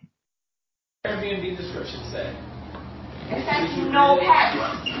 Airbnb description say? It says no pets.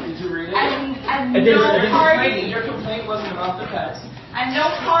 Did you read it? And no party. Your complaint wasn't about the pets. And no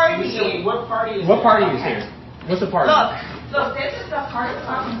party. So what party is What party is here? What's the party? Look, this is the fucking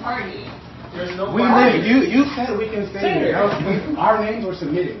party. There's no We party. live. You said we can stay here. Our names were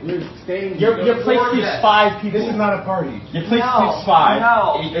submitted. We're staying here. Your place keeps 5 people. This is not a party. Your place keeps 5.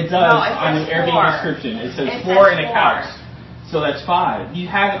 No. It does on your Airbnb description. It says 4 and a couch. So that's 5. You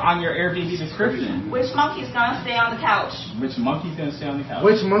have it on your Airbnb description. Which monkey's gonna stay on the couch? Which monkey's gonna stay on the couch?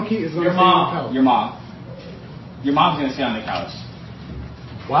 Which monkey is going to Your stay on the mom. couch? Your mom. Your mom's gonna stay on the couch.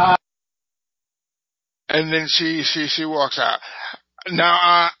 Wow. And then she walks out.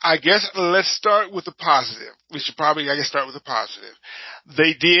 Now, I guess let's start with the positive. We should probably, I guess, start with the positive.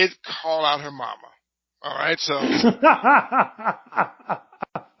 They did call out her mama. All right, so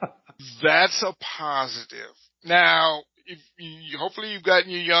that's a positive. Now, hopefully you've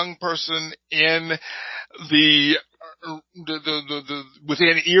gotten your young person in the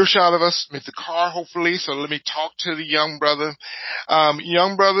within earshot of us, with the car, hopefully. So let me talk to the young brother.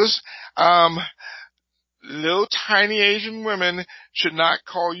 Young brothers, little tiny Asian women should not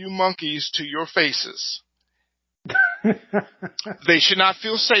call you monkeys to your faces. They should not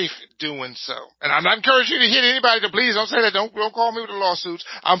feel safe doing so. And I'm not encouraging you to hit anybody. Please don't say that. Don't call me with the lawsuits.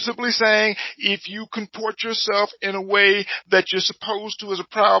 I'm simply saying if you comport yourself in a way that you're supposed to as a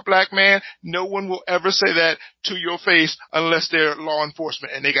proud black man, no one will ever say that to your face unless they're law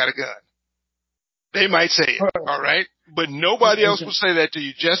enforcement and they got a gun. They might say it, all right? But nobody else will say that to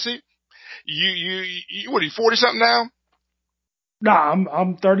you. Jesse, you what are you, 40-something now? Nah,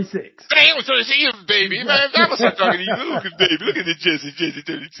 I'm 36. Damn, 36, baby. Man, I'm gonna start talking to you. Look at baby. Look at the Jesse 36.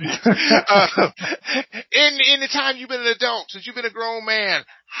 In the time you've been an adult, since you've been a grown man,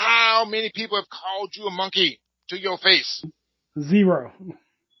 how many people have called you a monkey to your face? 0.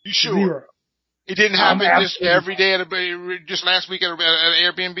 You sure? 0. It didn't happen just every day just last week at an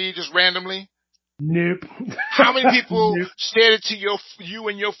Airbnb, just randomly? Nope. How many people said it to you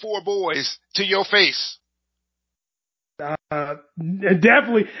and your 4 boys to your face?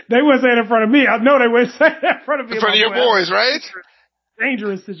 Definitely. They wouldn't say it in front of me. I know they wouldn't say it in front of me. In front of your boys, right?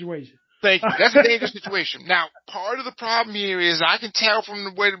 Dangerous situation. Thank you. That's a dangerous situation. Now, part of the problem here is I can tell from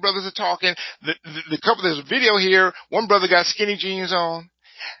the way the brothers are talking, there's a video here. One brother got skinny jeans on.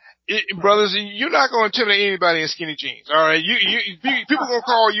 Brothers, you're not going to intimidate anybody in skinny jeans, all right? People going to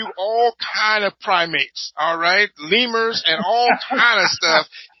call you all kind of primates, all right? Lemurs and all kind of stuff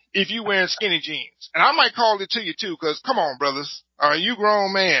if you wearing skinny jeans. And I might call it to you too, because come on, brothers. All right, you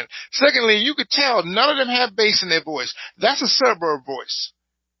grown man. Secondly, you could tell none of them have bass in their voice. That's a suburb voice.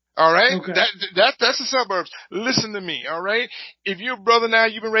 All right? Okay. That's the suburbs. Listen to me, all right? If you're a brother now,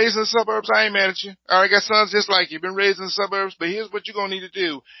 you've been raised in the suburbs, I ain't mad at you. All right, got sons just like you. Been raised in the suburbs, but here's what you're going to need to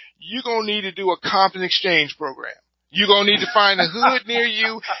do. You're going to need to do a Compton exchange program. You're going to need to find a hood near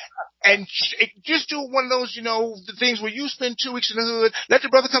you and just do one of those, the things where you spend 2 weeks in the hood. Let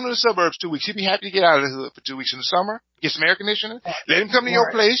your brother come to the suburbs 2 weeks. He'd be happy to get out of the hood for 2 weeks in the summer, get some air conditioning. Let him come to your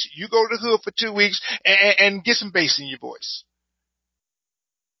place. You go to the hood for 2 weeks and get some bass in your voice.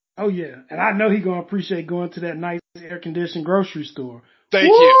 Oh yeah, and I know he's gonna appreciate going to that nice air-conditioned grocery store. Thank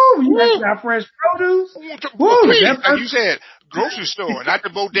you. You got fresh produce. Please, like you said, grocery store, not the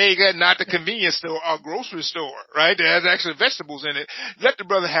bodega, not the convenience store, a grocery store, right? There's actually vegetables in it. Let the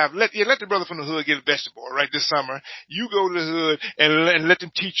brother from the hood get a vegetable, right? This summer, you go to the hood and let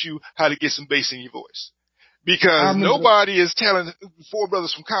them teach you how to get some bass in your voice, because nobody is telling 4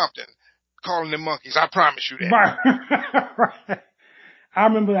 brothers from Compton, calling them monkeys. I promise you that. Right. I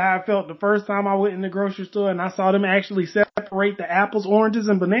remember how I felt the first time I went in the grocery store and I saw them actually separate the apples, oranges,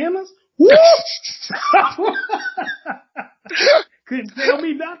 and bananas. Woo! Couldn't tell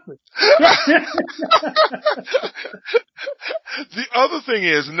me nothing. The other thing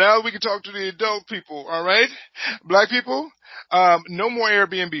is, now we can talk to the adult people, all right? Black people, no more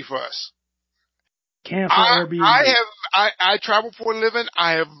Airbnb for us. Cancel Airbnb. I travel for a living.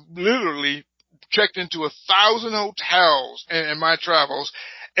 I have literally checked into 1,000 hotels in my travels,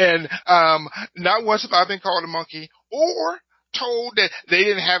 and not once have I been called a monkey or told that they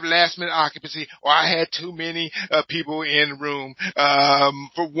didn't have last minute occupancy or I had too many people in the room,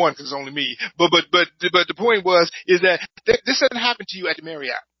 for one, because it's only me. But the point is that this doesn't happen to you at the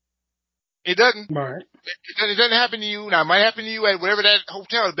Marriott. It doesn't. Right. It doesn't happen to you. Now, it might happen to you at whatever that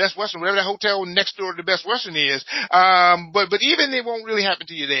hotel, the Best Western, whatever that hotel next door to the Best Western is. But even it won't really happen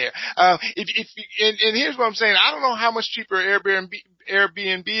to you there. And here's what I'm saying. I don't know how much cheaper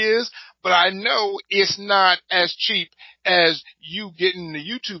Airbnb is, but I know it's not as cheap as you getting the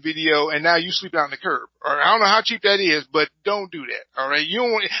YouTube video and now you sleep out on the curb. Or I don't know how cheap that is, but don't do that. All right.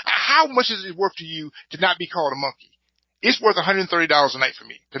 How much is it worth to you to not be called a monkey? It's worth $130 a night for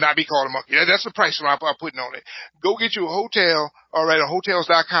me to not be called a monkey. That's the price I'm putting on it. Go get you a hotel, all right, on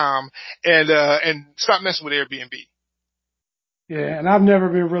Hotels.com, and stop messing with Airbnb. Yeah, and I've never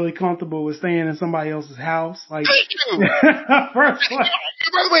been really comfortable with staying in somebody else's house. Like, Thank you. first,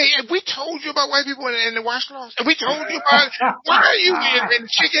 By the way, have we told you about white people in the washcloths? Have we told you about why are you in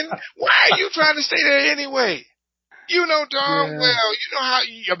chicken? Why are you trying to stay there anyway? You know darn well. You know how.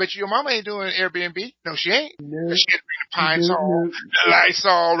 I bet you your mama ain't doing Airbnb. No, she ain't. Nope. She ain't bring the Pine Sol, the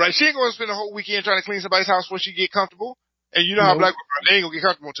Lysol, right? She ain't gonna spend the whole weekend trying to clean somebody's house before she get comfortable. And you know how black people are. They ain't gonna get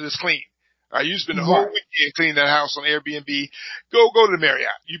comfortable until it's clean. You spend the whole weekend cleaning that house on Airbnb. Go to the Marriott.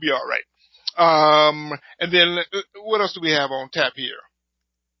 You be all right. And then what else do we have on tap here?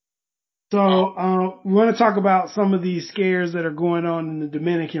 So, we want to talk about some of these scares that are going on in the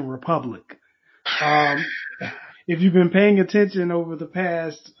Dominican Republic. If you've been paying attention over the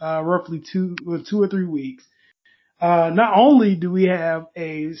past, roughly 2 or 3 weeks, not only do we have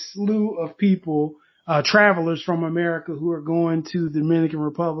a slew of people, travelers from America who are going to the Dominican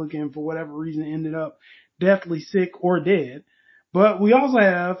Republic and for whatever reason ended up deathly sick or dead, but we also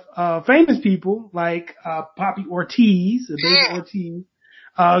have, famous people like, Poppy Ortiz, Baby Ortiz,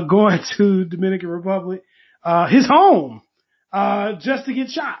 going to Dominican Republic, his home, just to get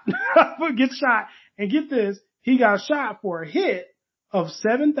shot, and get this, he got shot for a hit of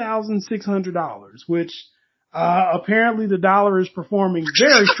 $7,600, which, apparently the dollar is performing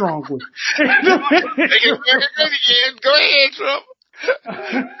very strongly. Go ahead, Trump.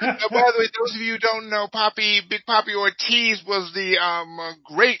 Now, by the way, those of you who don't know, Big Poppy Ortiz was the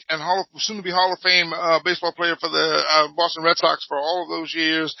great and soon to be Hall of Fame baseball player for the Boston Red Sox for all of those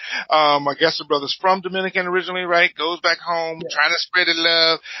years. I guess the brother's from Dominican originally, right? Goes back home, trying to spread the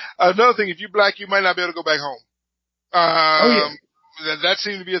love. Another thing, if you're black, you might not be able to go back home. That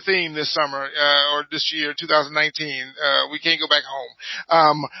seemed to be a theme this summer, or this year, 2019. We can't go back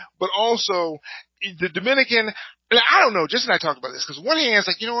home. But also, the Dominican, I don't know, Jesse and I talked about this, because on one hand, it's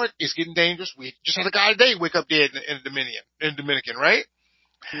like, you know what, it's getting dangerous. We just had a guy today wake up dead in Dominican, right?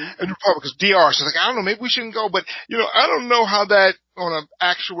 In the Republic, because DR. So it's like, I don't know, maybe we shouldn't go, but, I don't know how that, on an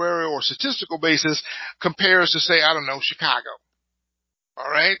actuarial or statistical basis, compares to, say, I don't know, Chicago.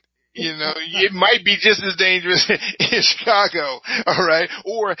 All right? It might be just as dangerous in Chicago, all right?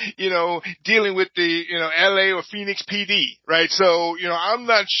 Or, dealing with the, LA or Phoenix PD, right? So, I'm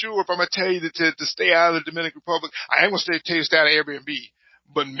not sure if I'm going to tell you to stay out of the Dominican Republic. I am going to tell you to stay out of Airbnb,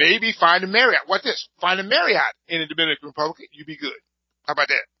 but maybe find a Marriott. What this? Find a Marriott in the Dominican Republic. You'd be good. How about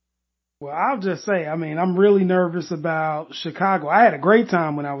that? Well, I'll just say, I'm really nervous about Chicago. I had a great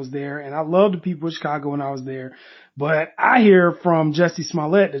time when I was there, and I loved the people of Chicago when I was there. But I hear from Jesse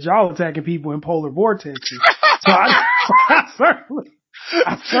Smollett that y'all attacking people in polar vortexes. So I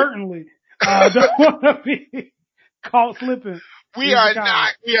certainly don't want to be caught slipping. We are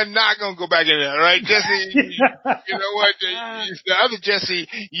not going to go back in there, right, Jesse? You know what? The other Jesse,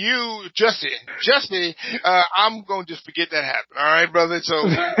 I'm going to just forget that happened. All right, brother? So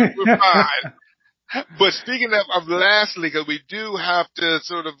we're fine. But speaking of lastly, because we do have to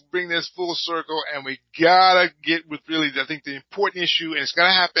sort of bring this full circle, and we gotta get with really, I think, the important issue, and it's gonna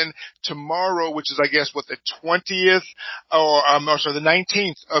happen tomorrow, which is, I guess, the 20th, the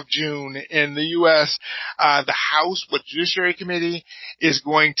 19th of June in the U.S. The House, Judiciary Committee, is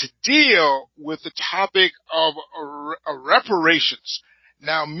going to deal with the topic of reparations.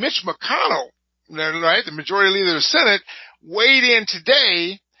 Now, Mitch McConnell, right, the majority leader of the Senate, weighed in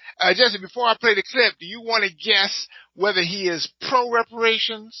today. Jesse, before I play the clip, do you want to guess whether he is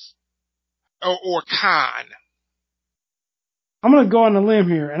pro-reparations or con? I'm going to go on a limb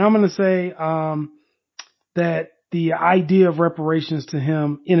here, and I'm going to say that the idea of reparations to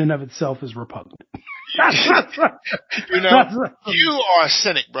him in and of itself is repugnant. You are a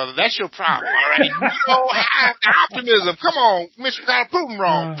cynic, brother. That's your problem, all right? You don't have the optimism. Come on, Mitch, prove him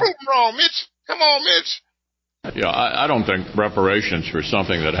wrong. Prove him wrong, Mitch. Come on, Mitch. Yeah, I don't think reparations for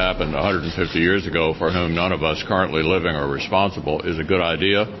something that happened 150 years ago for whom none of us currently living are responsible is a good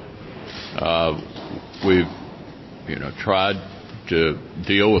idea. We've, tried to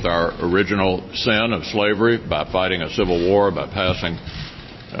deal with our original sin of slavery by fighting a civil war, by passing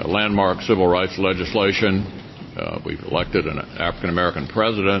landmark civil rights legislation. We've elected an African-American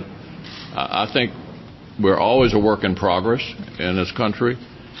president. I think we're always a work in progress in this country,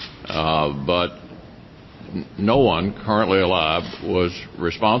 but no one currently alive was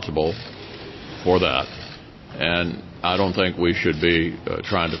responsible for that. And I don't think we should be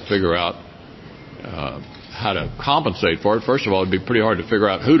trying to figure out how to compensate for it. First of all, it'd be pretty hard to figure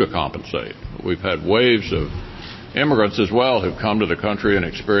out who to compensate. We've had waves of immigrants as well who've come to the country and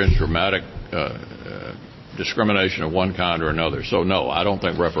experienced dramatic discrimination of one kind or another. So, no, I don't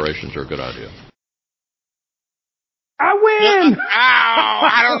think reparations are a good idea. I win!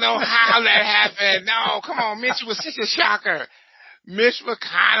 I don't know how that happened. No, come on, Mitch, it was such a shocker. Mitch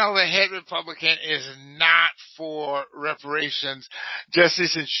McConnell, the head Republican, is not for reparations.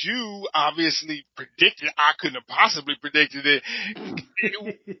 Justice, since you obviously predicted, I couldn't have possibly predicted it.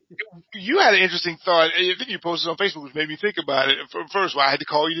 You had an interesting thought. I think you posted on Facebook, which made me think about it. First of all, I had to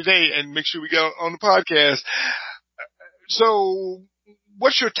call you today and make sure we get on the podcast. So,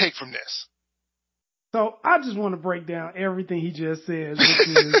 what's your take from this? So I just want to break down everything he just said, which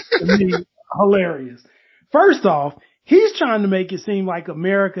is to me hilarious. First off, he's trying to make it seem like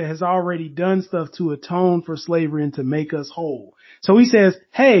America has already done stuff to atone for slavery and to make us whole. So he says,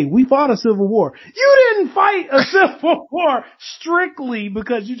 hey, we fought a civil war. You didn't fight a civil war strictly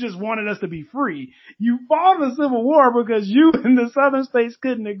because you just wanted us to be free. You fought a civil war because you and the southern states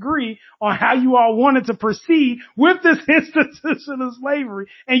couldn't agree on how you all wanted to proceed with this institution of slavery.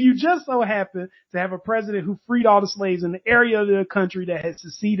 And you just so happen to have a president who freed all the slaves in the area of the country that had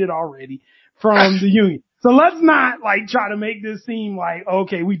seceded already from the Union. So let's not try to make this seem like,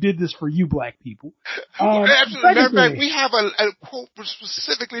 okay, we did this for you black people. Absolutely. Matter of fact, we have a quote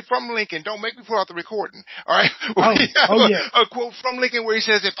specifically from Lincoln. Don't make me pull out the recording. All right. A quote from Lincoln where he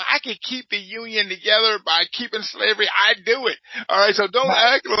says, if I could keep the Union together by keeping slavery, I'd do it. All right. So don't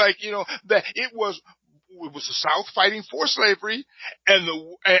act like, that it was the South fighting for slavery and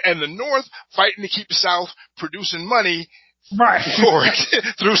the North fighting to keep the South producing money. Right. For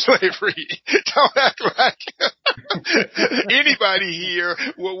it through slavery. Don't act like anybody here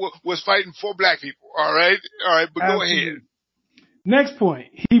was fighting for black people. All right. But Absolutely. Go ahead. Next point.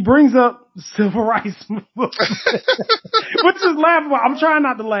 He brings up civil rights movement, which is laughable. I'm trying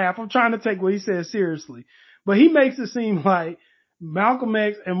not to laugh. I'm trying to take what he says seriously, but he makes it seem like Malcolm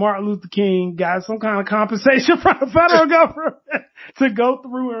X and Martin Luther King got some kind of compensation from the federal government to go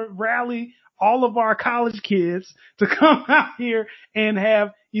through and rally all of our college kids to come out here and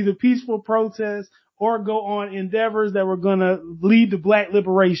have either peaceful protests or go on endeavors that were going to lead to black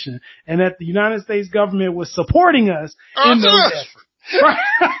liberation, and that the United States government was supporting us in those efforts. Right?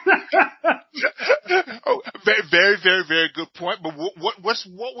 Very, very, very good point. But what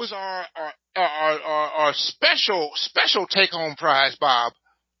was our special take home prize, Bob?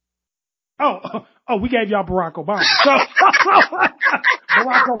 Oh, we gave y'all Barack Obama. So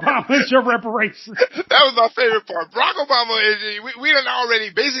Barack Obama is your reparations. That was my favorite part. Barack Obama is, we done already,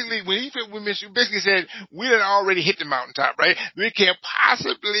 basically, when you basically said, we done already hit the mountaintop, right? We can't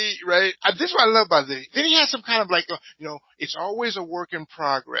possibly, right? This is what I love about this. Then he has some kind of it's always a work in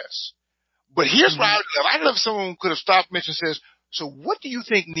progress. But here's what I'd love someone who could have stopped Mitch and says, so what do you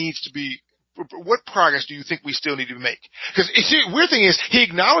think needs to be, what progress do you think we still need to make? Because the weird thing is, he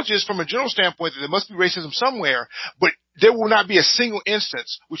acknowledges from a general standpoint that there must be racism somewhere, but there will not be a single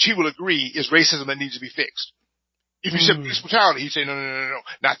instance which he will agree is racism that needs to be fixed. If you said police brutality, he'd say, no,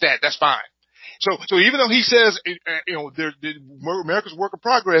 not that. That's fine. So even though he says, America's work in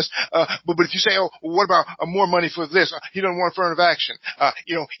progress, but if you say, what about more money for this? He doesn't want affirmative action.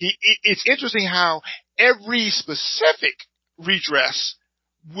 It's interesting how every specific redress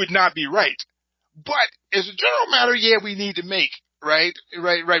would not be right. But as a general matter, we need to make right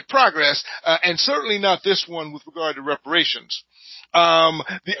progress, and certainly not this one with regard to reparations.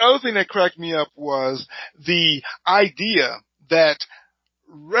 The other thing that cracked me up was the idea that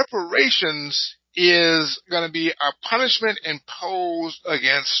reparations is going to be a punishment imposed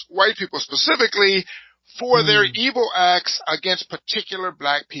against white people specifically for their evil acts against particular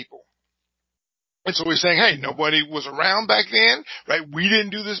black people. And so we're saying, hey, nobody was around back then, right? We didn't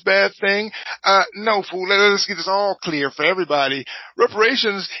do this bad thing. No, fool, let's get this all clear for everybody.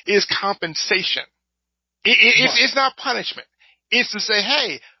 Reparations is compensation. It's not punishment. It's to say,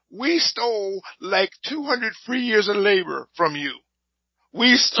 hey, we stole 200 free years of labor from you.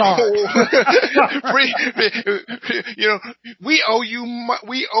 We stole, we owe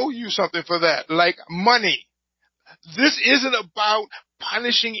you something for that, like money. This isn't about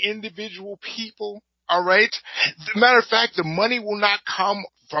punishing individual people, all right? As a matter of fact, the money will not come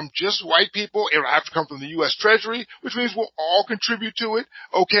from just white people. It will have to come from the U.S. Treasury, which means we'll all contribute to it,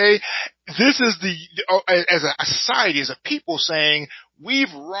 okay? This is as a society, as a people saying,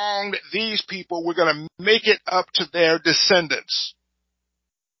 we've wronged these people. We're going to make it up to their descendants.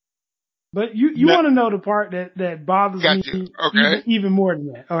 But you want to know the part that bothers me even more than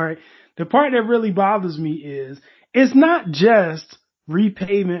that, all right? The part that really bothers me is it's not just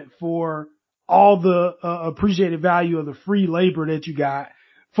repayment for all the appreciated value of the free labor that you got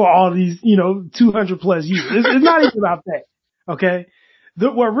for all these, 200 plus years. It's not even about that, okay?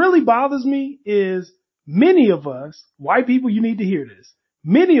 What really bothers me is many of us, white people, you need to hear this.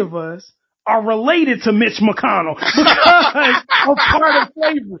 Many of us are related to Mitch McConnell because of part of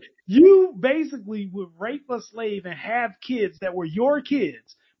slavery. You basically would rape a slave and have kids that were your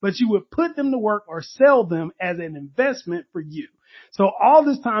kids, but you would put them to work or sell them as an investment for you. So all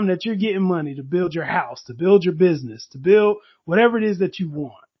this time that you're getting money to build your house, to build your business, to build whatever it is that you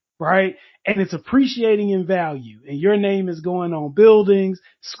want, right? And it's appreciating in value and your name is going on buildings,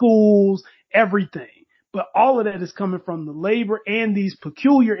 schools, everything. But all of that is coming from the labor and these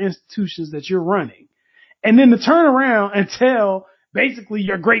peculiar institutions that you're running. And then to turn around and tell basically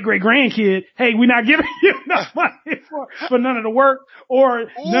your great great grandkid, hey, we're not giving you enough money for none of the work or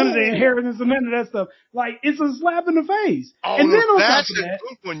none of the inheritance or none of that stuff. Like, it's a slap in the face. Oh, and no, then on that's top of a that,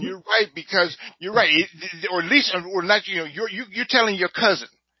 good one. You're right, because you're right. Or at least, or not, you're telling your cousin,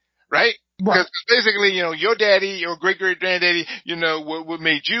 right? Because basically, your daddy, your great great granddaddy, what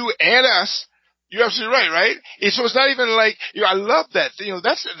made you and us. You're absolutely right? So it's not even like, I love that.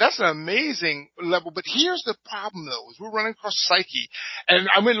 That's an amazing level. But here's the problem, though, is we're running across psyche. And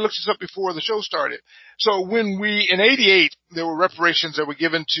I went and looked this up before the show started. So when in 88, there were reparations that were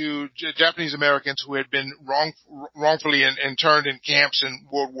given to Japanese Americans who had been wrongfully interned in camps in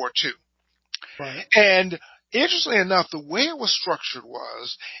World War II. Right. And interestingly enough, the way it was structured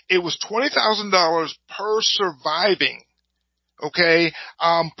was, it was $20,000 per surviving,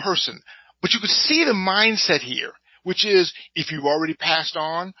 person. But you could see the mindset here, which is, if you've already passed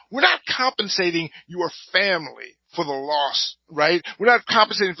on, we're not compensating your family for the loss, right? We're not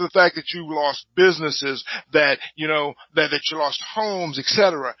compensating for the fact that you lost businesses, that you lost homes,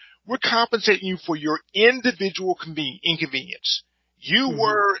 etc. We're compensating you for your individual inconvenience. You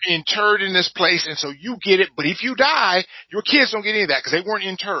were interred in this place, and so you get it. But if you die, your kids don't get any of that because they weren't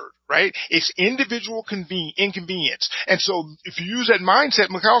interred, right? It's individual inconvenience. And so if you use that mindset,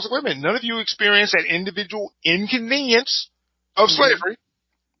 McCall's like, wait a minute, none of you experienced that individual inconvenience of slavery,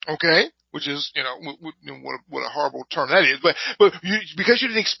 which is, what a horrible term that is. But because you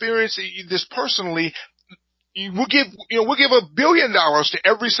didn't experience this personally, we'll give $1 billion to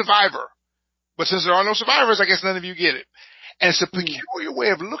every survivor. But since there are no survivors, I guess none of you get it. And it's a peculiar way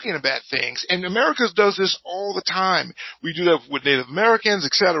of looking at things. And America does this all the time. We do that with Native Americans,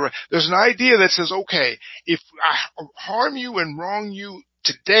 etc. There's an idea that says, okay, if I harm you and wrong you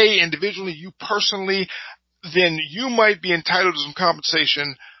today, individually, you personally, then you might be entitled to some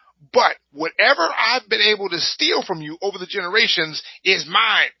compensation. But whatever I've been able to steal from you over the generations is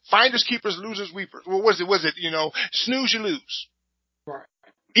mine. Finders, keepers, losers, weepers. Well, was it, snooze, you lose. Right.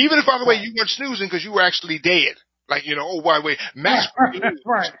 Even if, by the way, you weren't snoozing because you were actually dead. Like, by the way, mass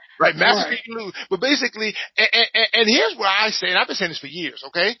right? Mass you lose. But basically, and here's what I say, and I've been saying this for years,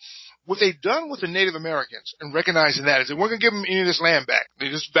 what they've done with the Native Americans and recognizing that is that we're going to give them any of this land back.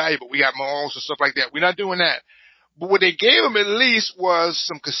 They're just valuable. We got malls and stuff like that. We're not doing that. But what they gave them at least was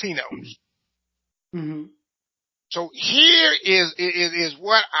some casinos. Mm-hmm. So here is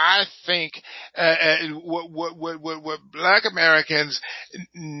what I think, what Black Americans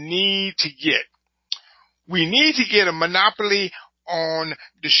need to get. We need to get a monopoly on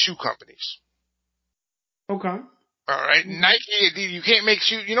the shoe companies. Okay. All right. Nike, you can't make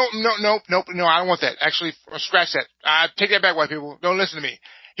shoes. No, I don't want that. Actually, scratch that. I take that back, white people. Don't listen to me.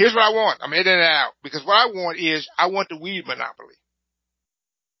 Here's what I want. I'm editing it out. Because what I want the weed monopoly.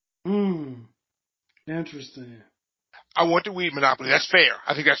 Interesting. I want the weed monopoly. That's fair.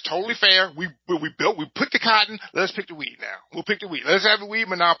 I think that's totally fair. We put the cotton. Let's pick the weed now. We'll pick the weed. Let's have a weed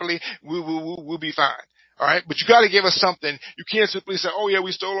monopoly. We'll be fine. All right. But you got to give us something. You can't simply say, oh yeah,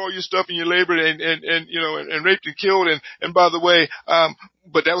 we stole all your stuff and you labored and raped and killed. And by the way,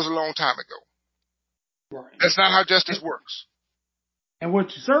 but that was a long time ago. Right. That's not how justice works. And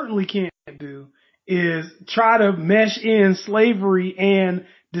what you certainly can't do is try to mesh in slavery and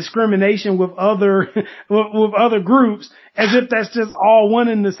discrimination with other groups as if that's just all one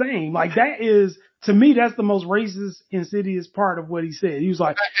and the same. Like, that is, to me, that's the most racist, insidious part of what he said. He was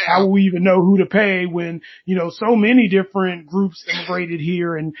like, how will we even know who to pay when, so many different groups immigrated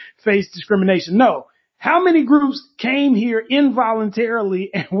here and faced discrimination? No. How many groups came here involuntarily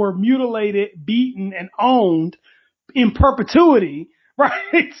and were mutilated, beaten, and owned in perpetuity,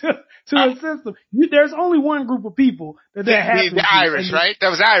 right, to a system? There's only one group of people that happened to. The Irish, right? That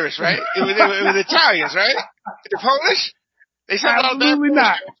was Irish, right? It was Italians, right? The Polish? They said absolutely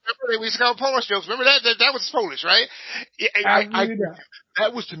not. Remember, we used to call Polish jokes. Remember that was Polish, right? Absolutely not.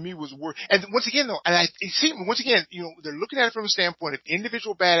 That was, to me, was worse. And once again, though, they're looking at it from a standpoint of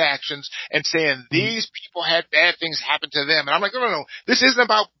individual bad actions and saying these people had bad things happen to them. And I'm like, no. This isn't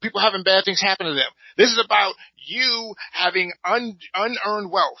about people having bad things happen to them. This is about you having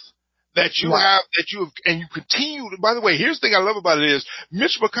unearned wealth that you have, and you continue. By the way, here's the thing I love about it is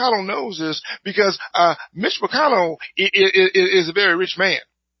Mitch McConnell knows this because Mitch McConnell is a very rich man.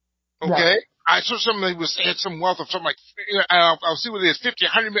 Okay. Right. I saw somebody had some wealth of something like, I'll see what it is, 50,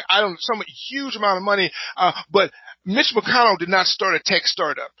 100 million, I don't know, some huge amount of money. But Mitch McConnell did not start a tech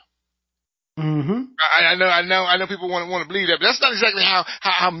startup. Mm-hmm. I know people want to believe that, but that's not exactly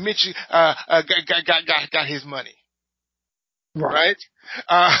how Mitch, got his money. Right?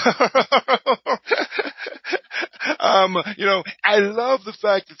 I love the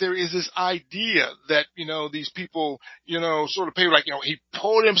fact that there is this idea that, these people, sort of pay like, he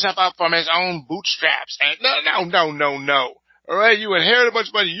pulled himself up from his own bootstraps. And no. All right. You inherit a bunch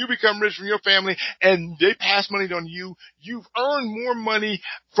of money. You become rich from your family and they pass money on you. You've earned more money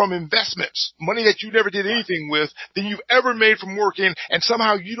from investments, money that you never did anything with than you've ever made from working. And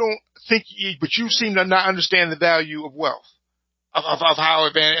somehow you don't think, but you seem to not understand the value of wealth. Of how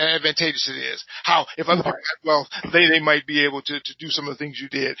advantageous it is. How, if other people had wealth, they might be able to do some of the things you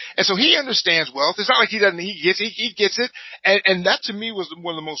did. And so he understands wealth. It's not like he doesn't, he gets it. And that to me was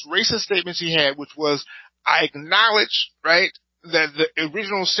one of the most racist statements he had, which was, I acknowledge, right, that the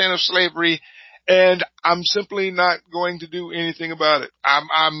original sin of slavery, and I'm simply not going to do anything about it.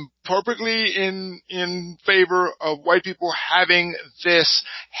 I'm perfectly in favor of white people having this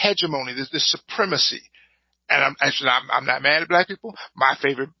hegemony, this supremacy. And I'm not mad at black people. My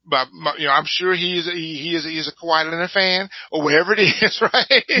favorite, I'm sure he is a Kawhi Leonard fan or whatever it is,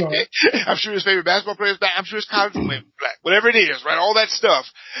 right? I'm sure his favorite basketball player is black. I'm sure his college player is black. Whatever it is, right? All that stuff.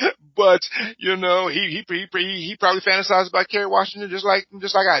 But, he probably fantasizes about Kerry Washington just like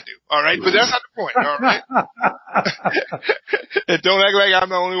I do. All right. But that's not the point. All right. And don't act like I'm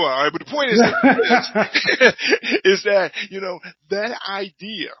the only one. All right. But the point is that, that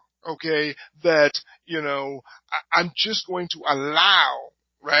idea, okay, that, I'm just going to allow,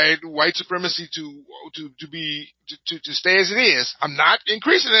 right, white supremacy to stay as it is. I'm not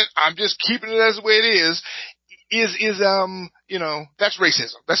increasing it. I'm just keeping it as the way it is, that's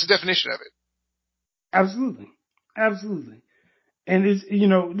racism. That's the definition of it. Absolutely. And it's,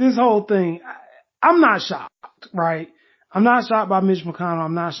 this whole thing, I'm not shocked, right? I'm not shocked by Mitch McConnell.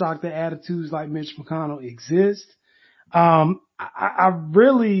 I'm not shocked that attitudes like Mitch McConnell exist. I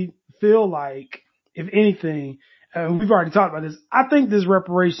really feel like, if anything, and we've already talked about this, I think this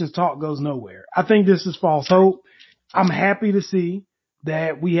reparations talk goes nowhere. I think this is false hope. I'm happy to see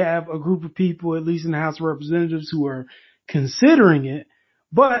that we have a group of people, at least in the House of Representatives, who are considering it.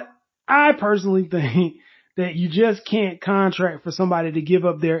 But I personally think that you just can't contract for somebody to give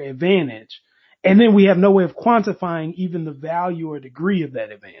up their advantage. And then we have no way of quantifying even the value or degree of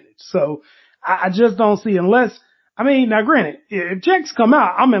that advantage. So I just don't see, unless, now granted, if checks come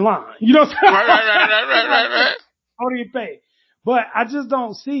out, I'm in line. You know what I'm saying? Right. How do you pay? But I just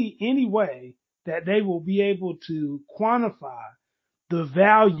don't see any way that they will be able to quantify the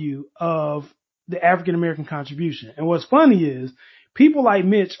value of the African American contribution. And what's funny is people like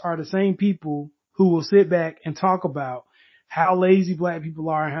Mitch are the same people who will sit back and talk about how lazy black people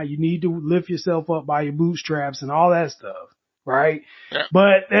are and how you need to lift yourself up by your bootstraps and all that stuff. Right. Yeah.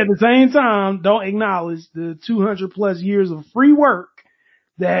 But at the same time, don't acknowledge the 200 plus years of free work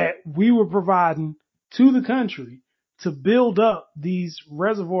that we were providing to the country to build up these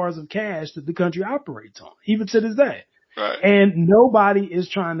reservoirs of cash that the country operates on, even to this day. Right. And nobody is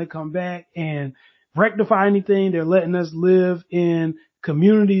trying to come back and rectify anything. They're letting us live in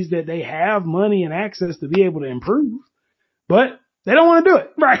communities that they have money and access to be able to improve, but they don't want to do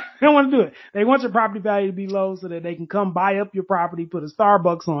it. Right. They don't want to do it. They want your property value to be low so that they can come buy up your property, put a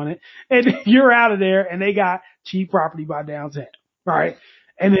Starbucks on it, and you're out of there and they got cheap property by downtown. Right.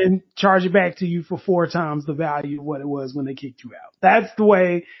 And then charge it back to you for 4 times the value of what it was when they kicked you out. That's the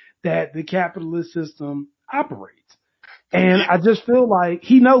way that the capitalist system operates. And I just feel like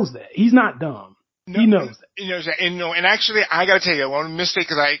he knows that. He's not dumb. He knows that. And actually, I got to tell you, one mistake,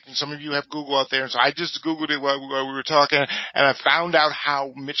 because some of you have Google out there, and so I just Googled it while we were talking, and I found out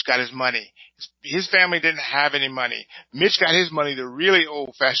how Mitch got his money. His family didn't have any money. Mitch got his money the really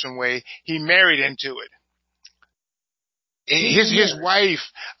old-fashioned way. He married into it. His wife,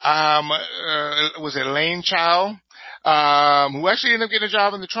 was Elaine Chao, who actually ended up getting a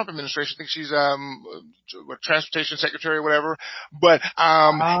job in the Trump administration. I think she's, transportation secretary or whatever. But,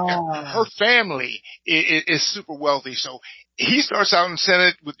 her family is super wealthy. So he starts out in the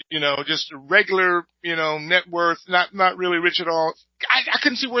Senate with, just a regular, net worth, not really rich at all. I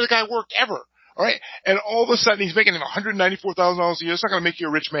couldn't see where the guy worked ever. All right. And all of a sudden he's making $194,000 a year. It's not going to make you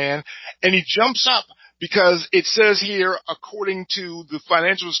a rich man. And he jumps up because it says here, according to the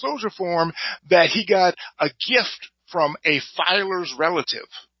financial disclosure form, that he got a gift from a filer's relative.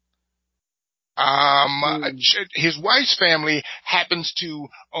 His wife's family happens to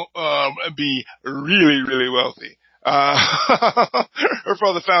be really, really wealthy. Her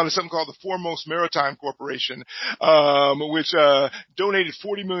father founded something called the Foremost Maritime Corporation, which donated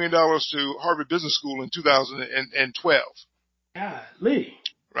 $40 million to Harvard Business School in 2012. Golly.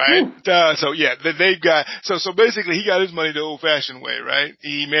 Right? So yeah, they've got, so basically he got his money the old fashioned way, right?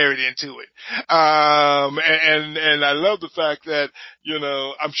 He married into it. And I love the fact that, you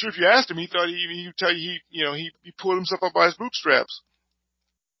know, I'm sure if you asked him, he thought he'd tell you he pulled himself up by his bootstraps.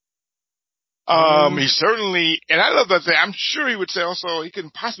 He certainly, and I love that thing. I'm sure he would say also he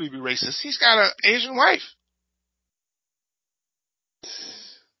couldn't possibly be racist. He's got an Asian wife.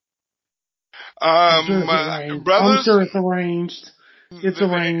 Brothers, I'm sure it's arranged. It's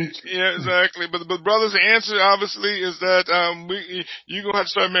arranged. Yeah, exactly. But brothers, the answer obviously is that you're gonna have to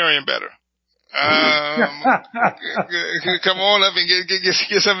start marrying better. Come on up and get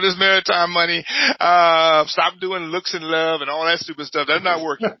some of this maritime money. Stop doing looks and love and all that stupid stuff. That's not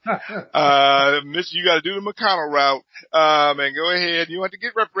working. Mitch, you got to do the McConnell route, and go ahead. You want to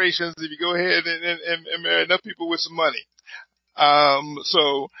get reparations if you go ahead and marry enough people with some money.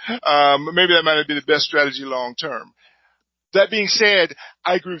 Maybe that might be the best strategy long term. That being said,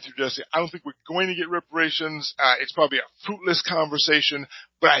 I agree with you, Jesse. I don't think we're going to get reparations. It's probably a fruitless conversation,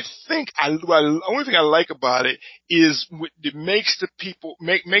 but I think the only thing I like about it is it makes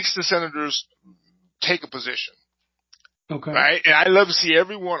the senators take a position. Okay. Right? And I love to see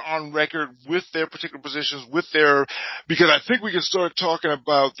everyone on record with their particular positions, because I think we can start talking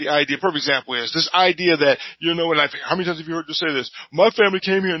about the idea. Perfect example is this idea that, you know, how many times have you heard us say this? My family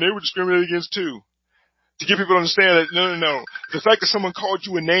came here and they were discriminated against too. To get people to understand that, no. The fact that someone called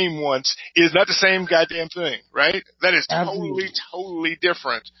you a name once is not the same goddamn thing, right? That is totally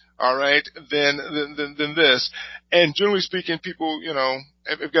different, all right, than this. And generally speaking, people, you know,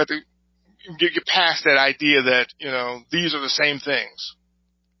 have got to get past that idea that, you know, these are the same things.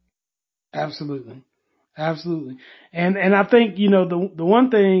 Absolutely. And I think, you know, the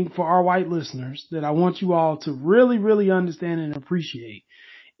one thing for our white listeners that I want you all to really, really understand and appreciate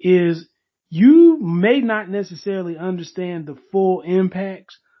is you may not necessarily understand the full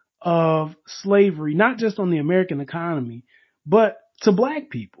impacts of slavery, not just on the American economy, but to black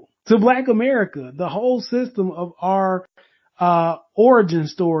people, to black America. The whole system of our origin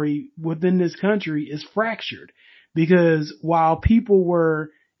story within this country is fractured, because while people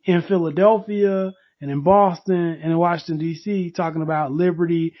were in Philadelphia and in Boston and in Washington, D.C. talking about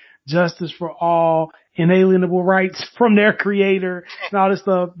liberty, justice for all, inalienable rights from their creator and all this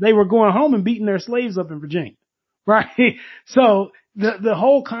stuff, they were going home and beating their slaves up in Virginia, right? So the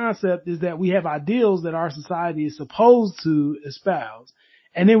whole concept is that we have ideals that our society is supposed to espouse,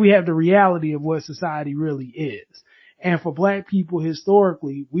 and then we have the reality of what society really is. And for black people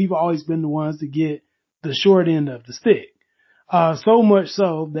historically, we've always been the ones to get the short end of the stick. So much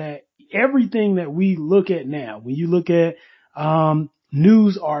so that everything that we look at now, when you look at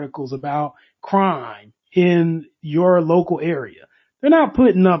news articles about crime in your local area, they're not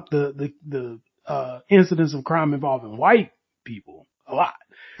putting up the incidents of crime involving white people a lot.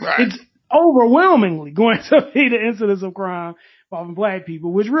 Right. It's overwhelmingly going to be the incidents of crime involving black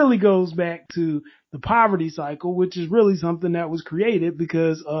people, which really goes back to the poverty cycle, which is really something that was created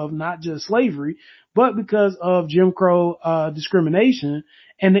because of not just slavery, but because of Jim Crow discrimination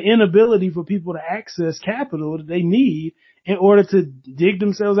and the inability for people to access capital that they need in order to dig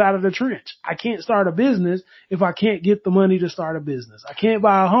themselves out of the trench. I can't start a business if I can't get the money to start a business. I can't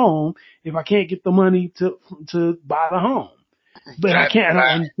buy a home if I can't get the money to buy the home. But I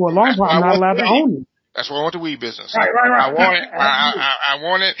can't, for a long time, I'm not allowed to own it. That's why I want the weed business. Right. I want it. I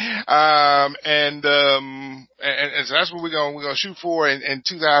want it. And so that's what we're gonna shoot for in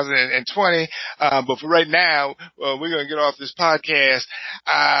 2020. But for right now, we're gonna get off this podcast.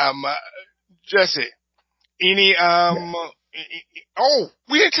 Jesse, any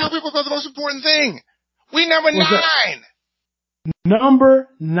we didn't tell people about the most important thing. We number 9. Number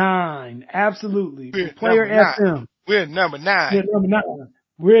 9, absolutely. Player FM. We're number 9.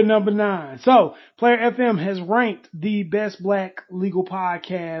 We're number 9. So, Player FM has ranked the best black legal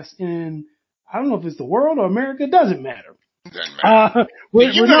podcast in, I don't know if it's the world or America, it doesn't matter.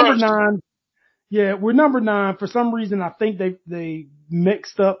 We're number 9. Yeah, we're number 9. For some reason, I think they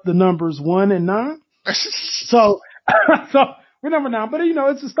mixed up the numbers 1 and 9. So we're number 9, but you know,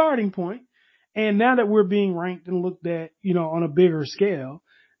 it's a starting point. And now that we're being ranked and looked at, you know, on a bigger scale,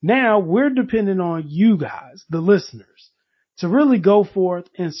 now we're dependent on you guys, the listeners, to really go forth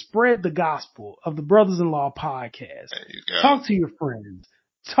and spread the gospel of the Brothers-in-Law podcast. Talk to your friends.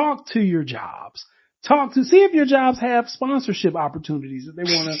 Talk to your jobs. See if your jobs have sponsorship opportunities that they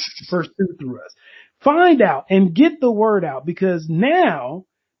want to pursue through us. Find out and get the word out, because now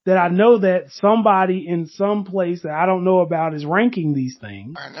that I know that somebody in some place that I don't know about is ranking these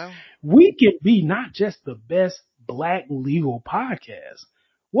things. I know. We can be not just the best black legal podcast.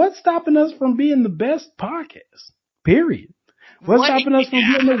 What's stopping us from being the best podcast? Period. What's stopping us from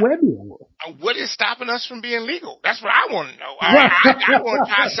getting the Webby Award? What is stopping us from being legal? That's what I want to know. I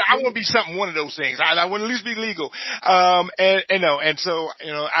want to be one of those things. I want to at least be legal. I've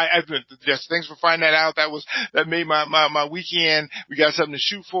been just thanks for finding that out. That made my weekend. We got something to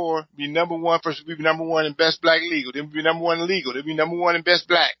shoot for. Be number one. First, we'd be number one in best black legal. Then we'd be number one in legal. Then we'd be number one in best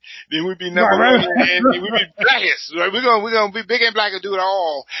black. Then we'd be number one and we'd be blackest. Right? We're gonna be big and black and do it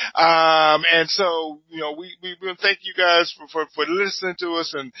all. We thank you guys for listening to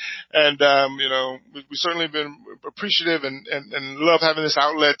us we certainly been appreciative and love having this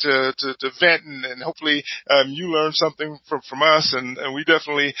outlet to vent and hopefully you learn something from us and we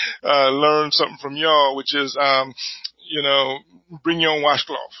definitely learn something from y'all, which is bring your own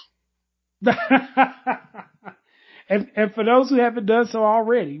washcloth. And for those who haven't done so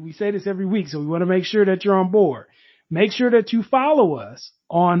already, we say this every week, so we want to make sure that you're on board. Make sure that you follow us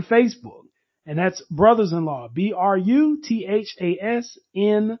on Facebook, and that's Brothers-in-Law,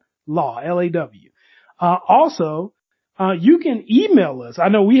 BRUTHASN Law, LAW. Also, you can email us. I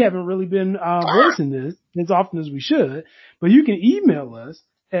know we haven't really been voicing this as often as we should, but you can email us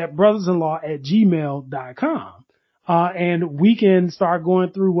at brothersinlaw@gmail.com. And we can start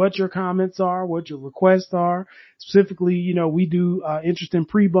going through what your comments are, what your requests are. Specifically, we do interesting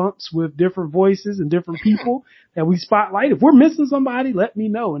pre-bumps with different voices and different people that we spotlight. If we're missing somebody, let me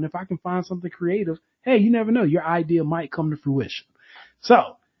know. And if I can find something creative, hey, you never know, your idea might come to fruition.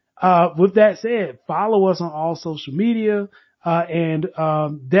 So, with that said, follow us on all social media, and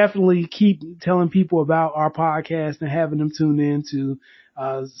definitely keep telling people about our podcast and having them tune in to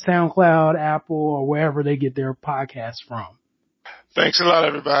SoundCloud, Apple, or wherever they get their podcasts from. Thanks a lot,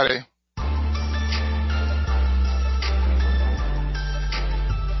 everybody.